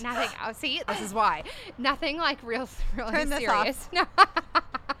 What? Nothing. Oh, see, this is why. Nothing like really Turn this serious. No.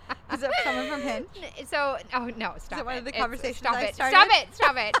 Is it someone from Hinge? So, oh no, stop it one of the It's- conversations Stop I it! started? Stop it!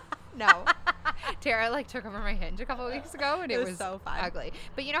 Stop it! No. Tara like took over my Hinge a couple of weeks ago, and It it was so fun. ugly.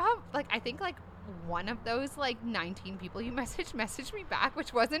 But you know how like I think like one of those like 19 people you messaged me back,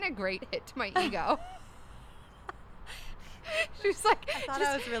 which wasn't a great hit to my ego. She's like, I thought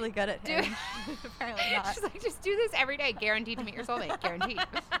just I was really good at do- Hinge. Apparently not. She's like, just do this every day, guaranteed to meet your soulmate, guaranteed.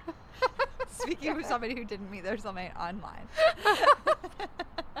 Speaking of somebody who didn't meet their soulmate online.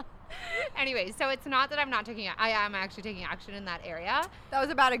 Anyway, so it's not that I'm not taking. I am actually taking action in that area. That was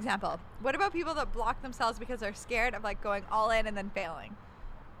a bad example. What about people that block themselves because they're scared of like going all in and then failing?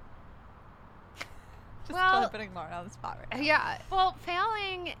 Just Well- totally putting Lauren on the spot right now. Yeah. Well,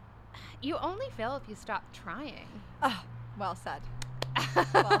 failing, you only fail if you stop trying. Oh, well said.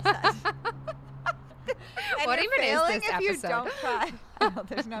 Well said. And What you're even is failing this if you episode? don't try. Oh,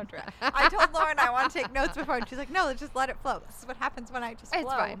 there's no try. I told Lauren I want to take notes before, and she's like, "No, let's just let it flow. This is what happens when I just flow."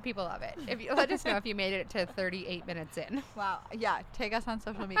 It's fine. People love it. If you let us know if you made it to 38 minutes in. Wow. Yeah. Take us on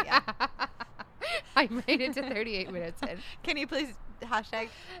social media. I made it to 38 minutes in. Can you please hashtag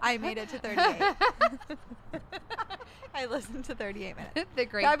I made it to 38? I listened to 38 minutes. The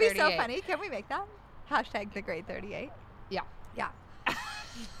great That'd be 38. so funny. Can we make that? Hashtag the great 38. Yeah. Yeah.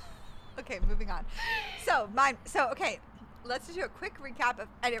 Okay, moving on. So okay, let's do a quick recap of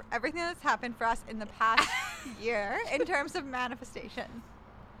everything that's happened for us in the past year in terms of manifestation.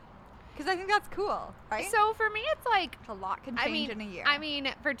 Because I think that's cool, right? So for me, it's like, a lot can change in a year. I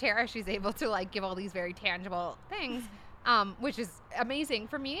mean, for Tara, she's able to like give all these very tangible things, which is amazing.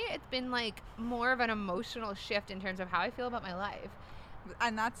 For me, it's been like more of an emotional shift in terms of how I feel about my life.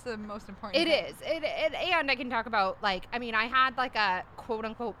 and that's the most important It thing. is. And I can talk about like, I mean, I had like a quote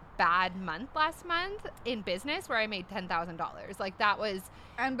unquote bad month last month in business where I made $10,000. Like that was,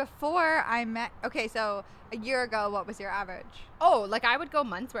 And before I met, okay, so a year ago, what was your average? like I would go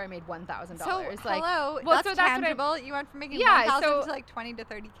months where I made $1,000. So, like, hello, well, that's so that's what I- tangible. You went from making Yeah, 1,000 so- to like 20 to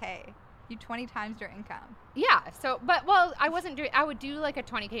 30K. You 20 times your income. yeah. So, I wasn't doing, I would do like a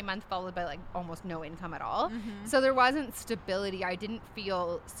 20K month followed by like almost no income at all. Mhm. So there wasn't stability. I didn't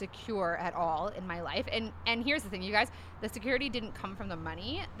feel secure at all in my life. And here's the thing, you guys, the security didn't come from the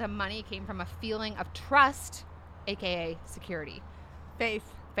money. The money came from a feeling of trust, AKA security. Faith.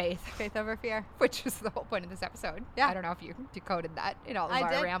 Faith. Faith over fear. Which is the whole point of this episode. Yeah. I don't know if you decoded that in all of I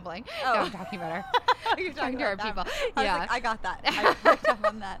our did. rambling. Oh. No, I'm talking about her. You're talking to our people. I Yeah. was like, I got that. I picked up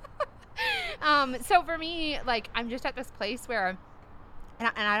on that. So for me, like, I'm just at this place where,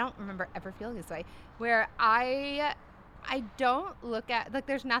 and I don't remember ever feeling this way, where I don't look at, like,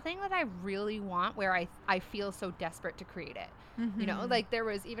 there's nothing that I really want where I feel so desperate to create it. You know, like, there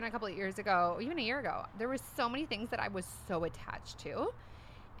was even a couple of years ago, even a year ago, there was so many things that I was so attached to.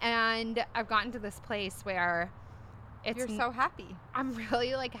 And I've gotten to this place where You're so happy. I'm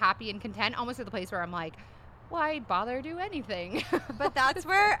really, like, happy and content, almost to the place where I'm like, why bother do anything? But that's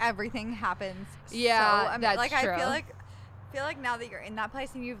where everything happens. Yeah, so, I mean, that's like, true. I feel like now that you're in that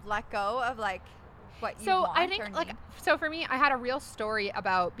place and you've let go of, like, what you So want I think, or like, need. so for me, I had a real story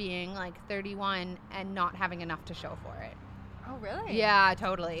about being, like, 31 and not having enough to show for it. Oh, really? Yeah,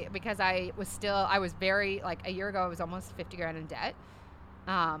 totally. Because I was very, like, a year ago, I was almost 50 grand in debt.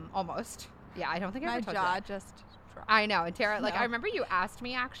 Almost. Yeah, I don't think I My ever told you jaw that. just dropped. I know. And Tara, like, No. I remember you asked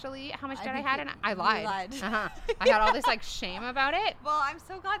me, actually, how much I debt I think had, you- and I you lied. lied. I had all this, like, shame about it. Well, I'm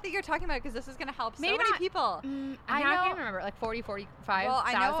so glad that you're talking about it because this is going to help Maybe so many not- people. I know- can't remember, like 40, 45,000.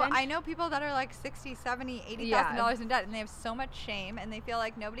 Well, I know people that are like $60,000, $70,000, $80,000 in debt, and they have so much shame, and they feel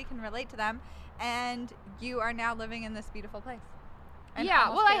like nobody can relate to them. And you are now living in this beautiful place. And Yeah,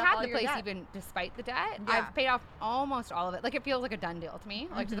 almost well, I paid off had all the your place debt. even despite the debt. Yeah. I've paid off almost all of it. Like, it feels like a done deal to me,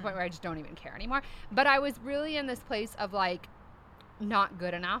 like, to the Mhm. point where I just don't even care anymore. But I was really in this place of, like, not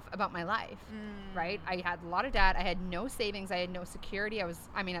good enough about my life, right? I had a lot of debt. I had no savings. I had no security. At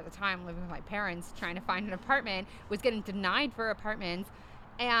the time, living with my parents, trying to find an apartment, was getting denied for apartments.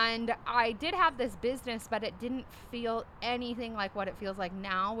 And I did have this business, but it didn't feel anything like what it feels like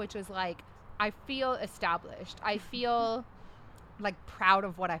now, which is like, I feel established. I feel like proud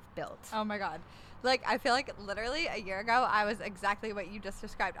of what I've built. Oh my God. Like, I feel like literally a year ago, I was exactly what you just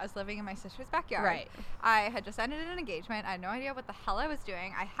described. I was living in my sister's backyard. Right. I had just ended an engagement. I had no idea what the hell I was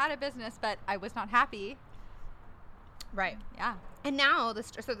doing. I had a business, but I was not happy. Right. Yeah. And now,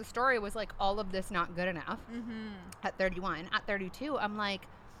 so the story was like all of this not good enough Mm-hmm. at 31. At 32, I'm like,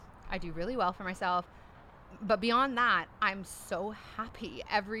 I do really well for myself. But beyond that, I'm so happy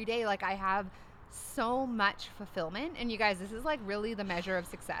every day. Like, I have so much fulfillment. And you guys, this is like really the measure of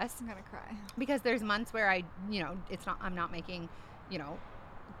success. I'm going to cry. Because there's months where I'm not making,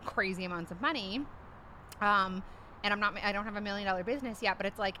 crazy amounts of money. And I don't have $1 million business yet, but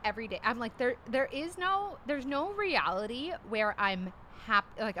it's like every day I'm like, there's no reality where I'm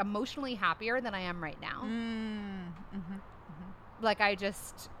happy, like emotionally happier than I am right now. Mm-hmm. Like, yeah.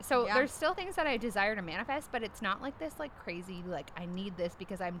 There's still things that I desire to manifest, but it's not like this, like, crazy, like, I need this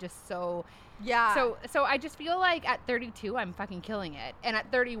because I'm just so, Yeah. so I just feel like at 32, I'm fucking killing it. And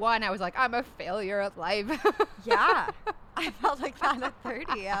at 31, I was like, I'm a failure at life. Yeah. I felt like that at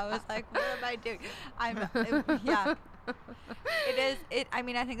 30. I was like, what am I doing? Yeah. I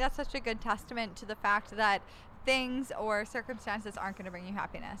mean, I think that's such a good testament to the fact that things or circumstances aren't going to bring you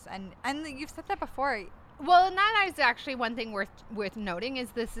happiness. And you've said that before. Well, and that is actually one thing worth noting is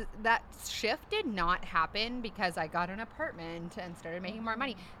that shift did not happen because I got an apartment and started making more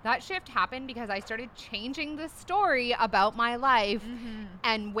money. That shift happened because I started changing the story about my life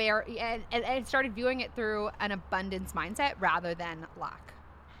and and started viewing it through an abundance mindset rather than lack.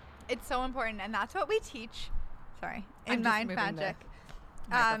 It's so important, and that's what we teach. Sorry, I'm in just Mind moving the Magic.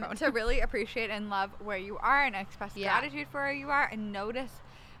 microphone. To really appreciate and love where you are and express Yeah. gratitude for where you are and notice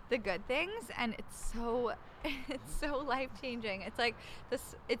the good things. And it's so life-changing. It's like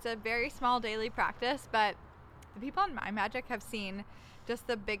this, it's a very small daily practice, but the people in Mind Magic have seen just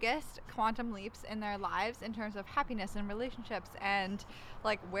the biggest quantum leaps in their lives in terms of happiness and relationships and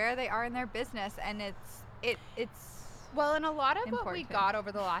like where they are in their business. And it's Well, and a lot of what we important. got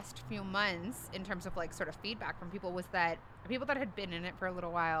over the last few months in terms of like sort of feedback from people was that people that had been in it for a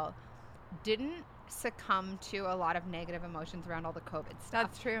little while didn't succumb to a lot of negative emotions around all the COVID stuff.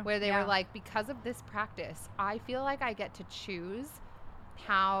 That's true. Where they Yeah. were like, because of this practice, I feel like I get to choose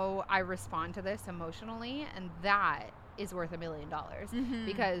how I respond to this emotionally, and that is worth $1 million Mhm.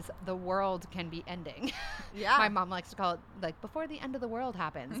 because the world can be ending. Yeah. My mom likes to call it like before the end of the world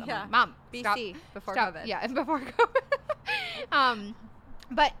happens. I'm Yeah. like, Mom, BC, before stop. COVID. Yeah, before COVID.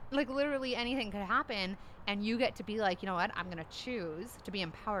 But like literally anything could happen, and you get to be like, you know what? I'm gonna choose to be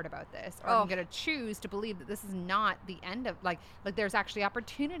empowered about this, or Oh. I'm gonna choose to believe that this is not the end of like there's actually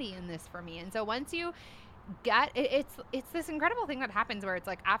opportunity in this for me. And so once you get it's this incredible thing that happens where it's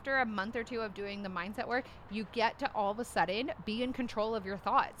like after a month or two of doing the mindset work, you get to all of a sudden be in control of your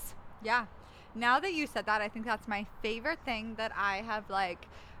thoughts. Yeah. Now that you said that, I think that's my favorite thing that I have like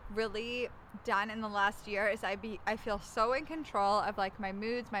really done in the last year is I feel so in control of like my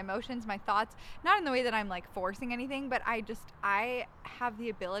moods, my emotions, my thoughts, not in the way that I'm like forcing anything, but I have the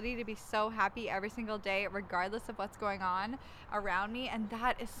ability to be so happy every single day regardless of what's going on around me, and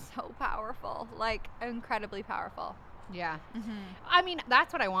that is so powerful, like incredibly powerful. Yeah. Mm-hmm. I mean,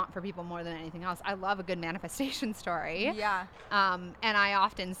 that's what I want for people more than anything else. I love a good manifestation story. Yeah. And I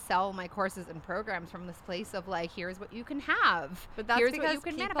often sell my courses and programs from this place of like, here's what you can have. But that's here's because what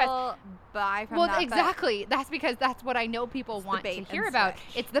you can people manifest. buy from Well, that. exactly. That's because that's what I know people want to hear about.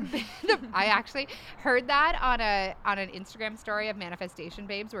 It's the I actually heard that on an Instagram story of Manifestation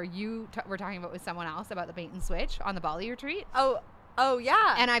Babes where you were talking about with someone else about the bait and switch on the Bali retreat. Oh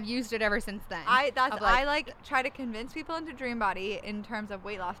yeah. And I've used it ever since then. I try to convince people into dream body in terms of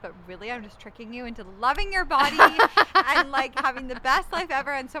weight loss, but really I'm just tricking you into loving your body and like having the best life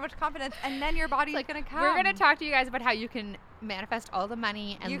ever and so much confidence, and then your body's like gonna come. We're gonna talk to you guys about how you can manifest all the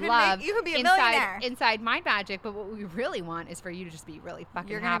money and you love can be a millionaire inside Mind Magic, but what we really want is for you to just be really fucking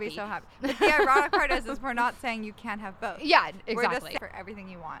happy. You're gonna be so happy. But the ironic part is we're not saying you can't have both. Yeah, exactly. We're just saying for everything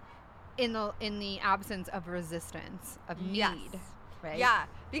you want. In the absence of resistance, of need. Yes. Right? Yeah,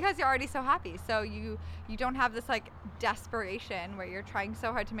 because you're already so happy. So you don't have this like desperation where you're trying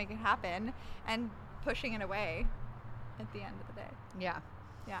so hard to make it happen and pushing it away at the end of the day. Yeah.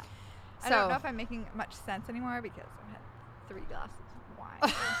 Yeah. So, I don't know if I'm making much sense anymore because I've had 3 glasses of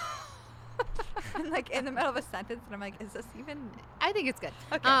wine. I'm like in the middle of a sentence and I'm like, is this even? I think it's good.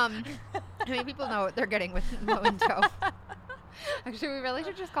 Okay. I mean, people know what they're getting with Mo and Joe. Actually, we really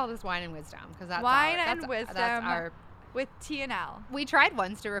should just call this Wine and Wisdom because that's Wine and Wisdom. That's our. With T and L. We tried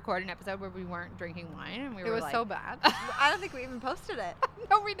once to record an episode where we weren't drinking wine, and we were like, so bad. I don't think we even posted it.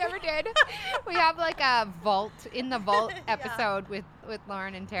 No, we never did. We have like a vault episode with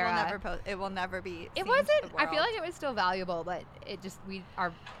Lauren and Tara. We'll never post. It will never be. It wasn't. I feel like it was still valuable, but it just the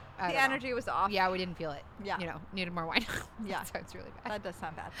energy was off. Yeah, we didn't feel it. Yeah, needed more wine. Yeah, so it's really bad. That does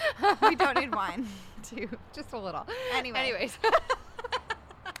sound bad. We don't need wine. Just a little. Anyways.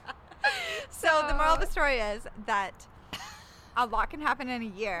 So the moral of the story is that a lot can happen in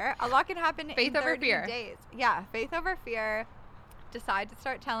a year. A lot can happen in 30 days. Yeah, faith over fear. Decide to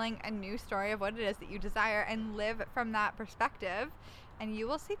start telling a new story of what it is that you desire and live from that perspective, and you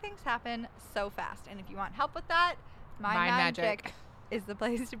will see things happen so fast. And if you want help with that, Mind Magic is the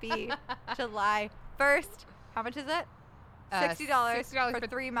place to be. July 1st. How much is it? $60 for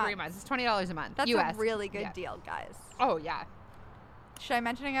 3 months. 3 months. It's $20 a month. That's US. a really good deal, guys. Oh, yeah. Should I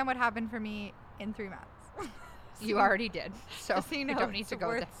mention again what happened for me in 3 months? You already did, so you we don't need to go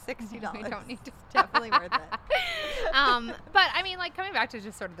worth there. $60. We don't need to. Definitely worth it. But I mean, like coming back to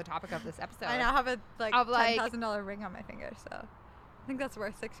just sort of the topic of this episode. I now have a $10,000 ring on my finger, so I think that's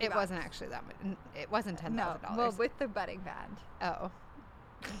worth $60. It wasn't actually that much. It wasn't $10,000. No, well, with the wedding band. Oh.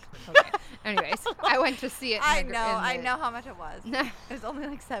 Okay. Anyways, I went to see it. I know how much it was. It was only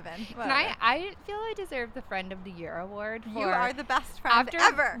like $7. I feel I deserve the Friend of the Year award. You are the best friend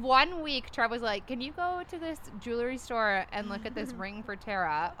ever. 1 week, Trev was like, "Can you go to this jewelry store and look at this ring for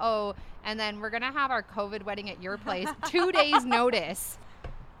Tara? Oh, and then we're gonna have our COVID wedding at your place. 2 days notice."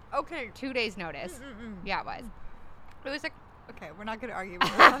 Okay. 2 days notice. Yeah, it was. It was like, okay, we're not gonna argue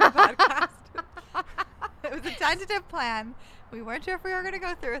about it on the podcast. It was a tentative plan. We weren't sure if we were going to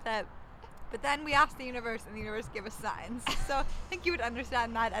go through with it. But then we asked the universe, and the universe gave us signs. So I think you would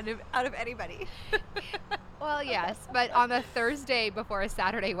understand that out of anybody. Well, yes. But on the Thursday before a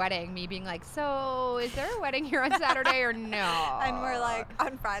Saturday wedding, me being like, so is there a wedding here on Saturday or no? And we're like,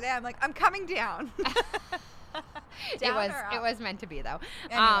 on Friday, I'm like, I'm coming down. It was meant to be, though.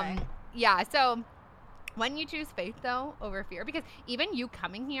 Anyway. Yeah, so when you choose faith, though, over fear, because even you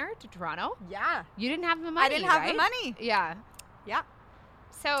coming here to Toronto, you didn't have the money. I didn't have the money. Yeah. Yeah.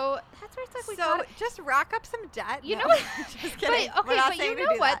 So that's where it's like just rack up some debt. You know, just kidding. But you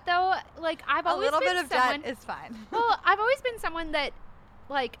know what though? Like I've always been a little bit of someone, debt is fine. Well, I've always been someone that,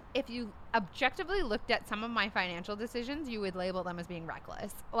 like, if you objectively looked at some of my financial decisions, you would label them as being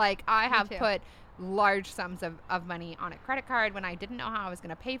reckless. Like I have put large sums of money on a credit card when I didn't know how I was going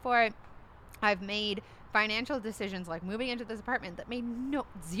to pay for it. I've made financial decisions like moving into this apartment that made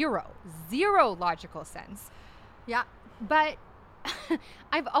zero logical sense. Yeah. But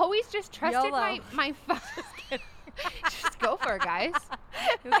I've always just trusted YOLO. my just go for it, guys.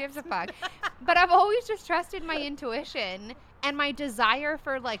 Who gives a fuck? But I've always just trusted my intuition and my desire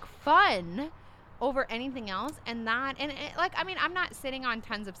for like fun over anything else. And like, I mean, I'm not sitting on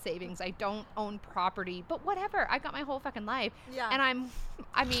tons of savings. I don't own property, but whatever. I got my whole fucking life. Yeah. And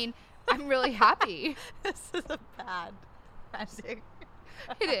I'm really happy. This is a bad ending.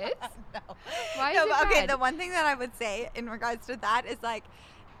 It is? No. Why is it okay, bad? the one thing that I would say in regards to that is like,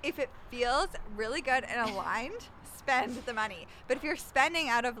 if it feels really good and aligned, spend the money. But if you're spending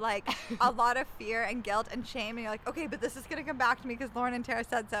out of like a lot of fear and guilt and shame, and you're like, okay, but this is gonna come back to me because Lauren and Tara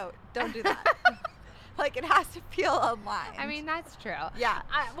said so, don't do that. Like, it has to feel aligned. I mean, that's true. Yeah.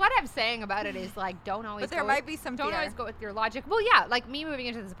 What I'm saying about it is, like, don't always. But there might be some Don't fear. always go with your logic. Well, yeah, like me moving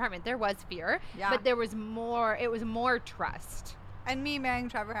into this apartment, there was fear. Yeah. But there was more. It was more trust. And me marrying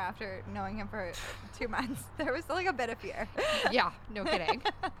Trevor after knowing him for 2 months, there was like a bit of fear. Yeah. No kidding.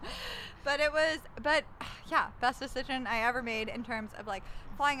 But yeah, best decision I ever made in terms of like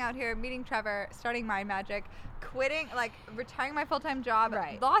flying out here, meeting Trevor, starting Mind Magic, quitting, like retiring my full-time job.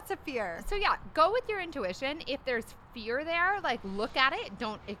 Right. Lots of fear. So yeah, go with your intuition. If there's fear there, like look at it,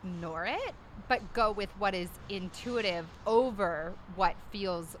 don't ignore it, but go with what is intuitive over what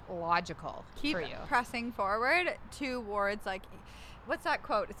feels logical Keep for you. pressing forward towards like, what's that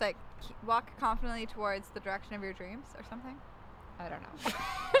quote? It's like, walk confidently towards the direction of your dreams or something. I don't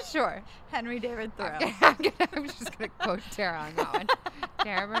know. Sure. Henry David Thoreau. I'm just going to quote Tara on that one.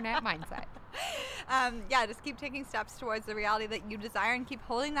 Tara Burnett mindset. Yeah, just keep taking steps towards the reality that you desire and keep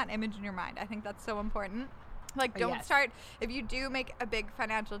holding that image in your mind. I think that's so important. Like, don't Yes. start, if you do make a big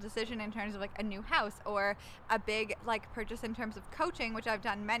financial decision in terms of like a new house or a big like purchase in terms of coaching, which I've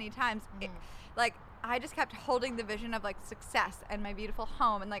done many times, like I just kept holding the vision of like success and my beautiful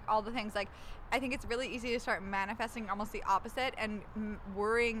home and like all the things. Like, I think it's really easy to start manifesting almost the opposite and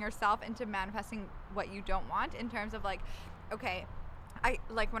worrying yourself into manifesting what you don't want in terms of like, okay, I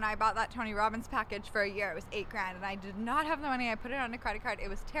like when I bought that Tony Robbins package for a year, it was $8,000 and I did not have the money. I put it on a credit card. It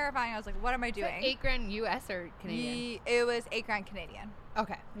was terrifying. I was like, what am I doing? $8,000 US or Canadian? It was $8,000 Canadian.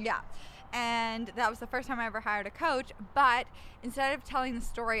 Okay. Yeah. And that was the first time I ever hired a coach. But instead of telling the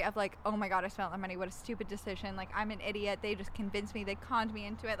story of like, oh my God, I spent all the money, what a stupid decision, like I'm an idiot, they just convinced me, they conned me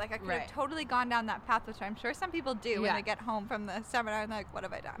into it, like I could Right. have totally gone down that path, which I'm sure some people do when Yeah. they get home from the seminar and they're like, what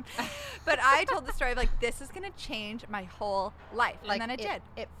have I done? But I told the story of like, this is going to change my whole life. Like, and then it did.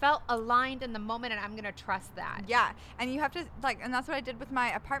 It felt aligned in the moment, and I'm going to trust that. Yeah. And you have to like, and that's what I did with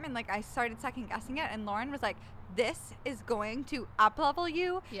my apartment. Like I started second guessing it, and Lauren was like, this is going to up level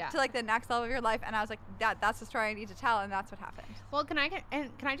you Yeah. to like the next level of your life. And I was like, that's the story I need to tell. And that's what happened. Well, can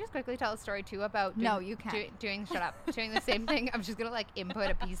I just quickly tell a story too about No, you can't. doing the same thing. I'm just gonna like input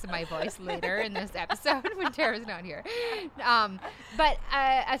a piece of my voice later in this episode when Tara's not here. But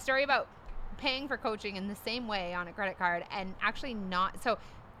a story about paying for coaching in the same way on a credit card and actually not. So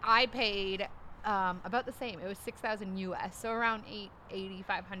I paid about the same. It was $6,000 US, so around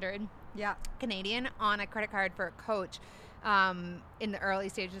 $8,500 Yeah. Canadian on a credit card for a coach in the early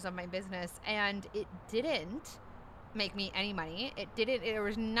stages of my business, and it didn't make me any money. There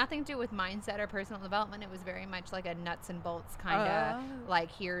was nothing to do with mindset or personal development. It was very much like a nuts and bolts kind of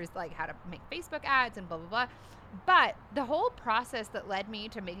like, here's like how to make Facebook ads and blah blah blah. But the whole process that led me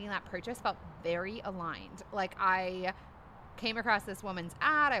to making that purchase felt very aligned. Like, I came across this woman's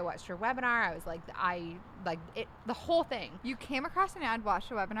ad, I watched her webinar, I was like, the whole thing. You came across an ad, watched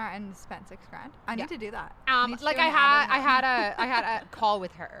a webinar, and spent $6,000. I need to do that. Need to Like do I an ad on had that. I had a call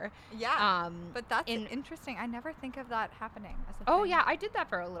with her. Yeah. But that's in- interesting. I never think of that happening as a Oh thing. yeah, I did that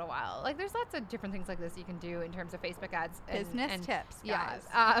for a little while. Like, there's lots of different things like this you can do in terms of Facebook ads. Business tips, Yeah.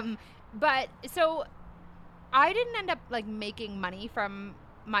 guys. But so I didn't end up like making money from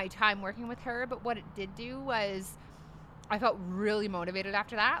my time working with her, but what it did do was I felt really motivated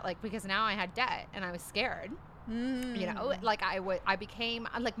after that, like, because now I had debt and I was scared. You know, like I became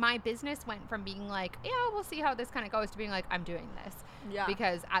like, my business went from being like, yeah, we'll see how this kind of goes, to being like, I'm doing this. Yeah.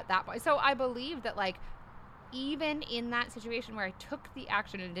 Because at that point, so I believe that like, even in that situation where I took the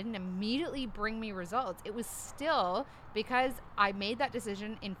action and it didn't immediately bring me results, it was still because I made that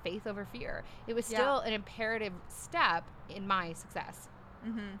decision in faith over fear. It was still an imperative step in my success.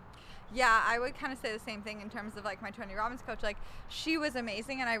 Mm-hmm. Yeah, I would kind of say the same thing in terms of like my Tony Robbins coach. Like, she was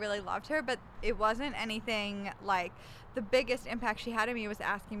amazing and I really loved her, but it wasn't anything like, the biggest impact she had on me was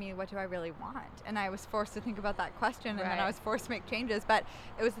asking me, what do I really want? And I was forced to think about that question, and then I Right. was forced to make changes. But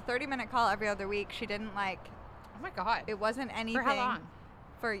it was a 30-minute call every other week. She didn't like, Oh my God. it wasn't anything. For how long?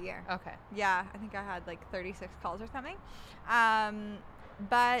 For a year. Okay. Yeah, I think I had like 36 calls or something.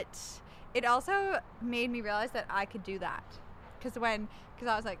 But it also made me realize that I could do that. Because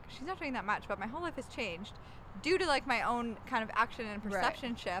I was like, she's not doing that much, but my whole life has changed due to like my own kind of action and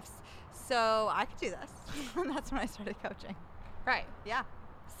perception shifts. So I could do this. And that's when I started coaching. Right. Yeah.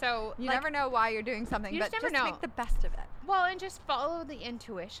 So You like, never know why you're doing something, You but just never just know. make the best of it. well, and just follow the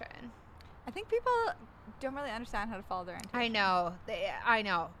intuition. I think people don't really understand how to follow their intuition. I know. I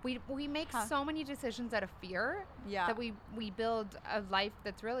know. We make Huh. so many decisions out of fear Yeah. that we build a life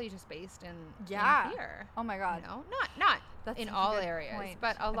that's really just based in Yeah. fear. Oh my God. You know, not That's in such a all good areas, point.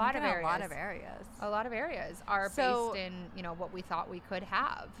 but I a think lot of in areas. A lot of areas. A lot of areas are So- based in, you know, what we thought we could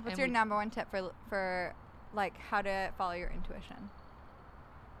have. What's and your we- number one tip for like how to follow your intuition?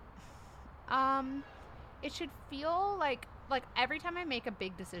 It should feel like every time I make a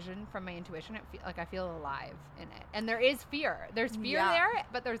big decision from my intuition, I feel alive in it. And there is fear. There's fear Yeah. there,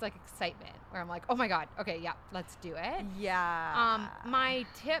 but there's like excitement where I'm like, oh my God, okay, yeah, let's do it. Yeah. My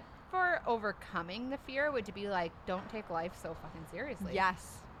tip for overcoming the fear would be like, don't take life so fucking seriously.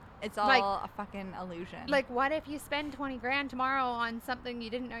 Yes. It's all Like- a fucking illusion. Like, what if you spend 20 grand tomorrow on something you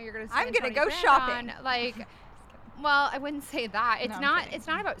didn't know you're going to spend I'm gonna 20 go grand shopping. on? Like, well, I wouldn't say that. It's No, I'm not. kidding. It's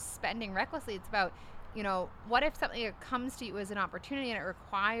not about spending recklessly. It's about, you know, what if something that comes to you as an opportunity and it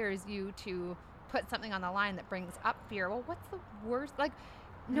requires you to put something on the line that brings up fear? Well, what's the worst? Like,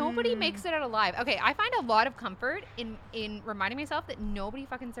 nobody makes it out alive. Okay, I find a lot of comfort in reminding myself that nobody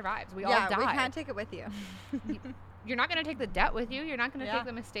fucking survives. We all die. we can't take it with you. You're not going to take the debt with you. You're not going to Yeah. take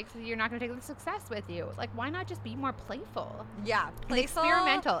the mistakes with you. You're not going to take the success with you. Like, why not just be more playful? Yeah, And playful.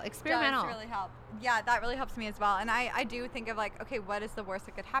 experimental. Does really help. Yeah, that really helps me as well. And I do think of like, okay, what is the worst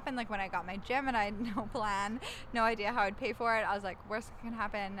that could happen? Like when I got my gym and I had no plan, no idea how I'd pay for it. I was like, worst that can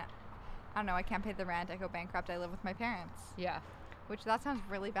happen. I don't know. I can't pay the rent. I go bankrupt. I live with my parents. Yeah. Which that sounds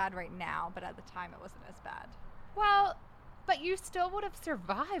really bad right now, but at the time it wasn't as bad. Well, but you still would have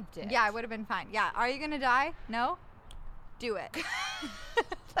survived it. Yeah, I would have been fine. Yeah. Are you gonna die? No. Do it.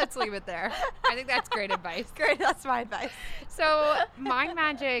 Let's leave it there. I think that's great advice. Great. That's my advice. So, Mind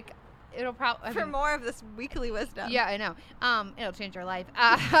Magic, it'll probably... For more of this weekly wisdom. Yeah, I know. It'll change your life.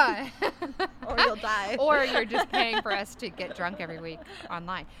 Or you'll die. Or you're just paying for us to get drunk every week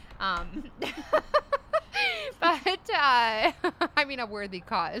online. But, I mean, a worthy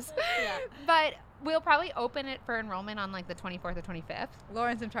cause. Yeah. But we'll probably open it for enrollment on like the 24th or 25th.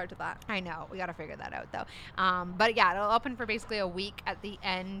 Lauren's in charge of that. I know. We got to figure that out, though. But yeah, it'll open for basically a week at the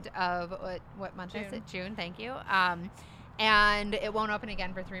end of what month is June. it? June. Thank you. And it won't open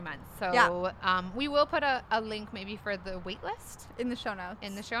again for 3 months. So Yeah. we will put a link maybe for the wait list In the show notes.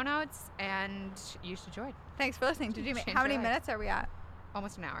 in the show notes, and you should join. Thanks for listening. Did you Change how many your life. minutes are we at?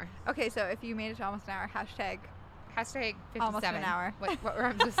 Almost an hour. Okay, so if you made it to almost an hour, hashtag Hashtag 57. Almost an hour. What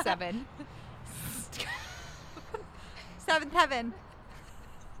rhymes with 7? seventh heaven.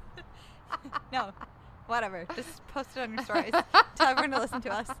 No, whatever. Just post it on your stories. Tell everyone to listen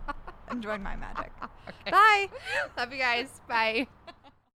to us and join my magic. Okay. Bye. Love you guys. Bye.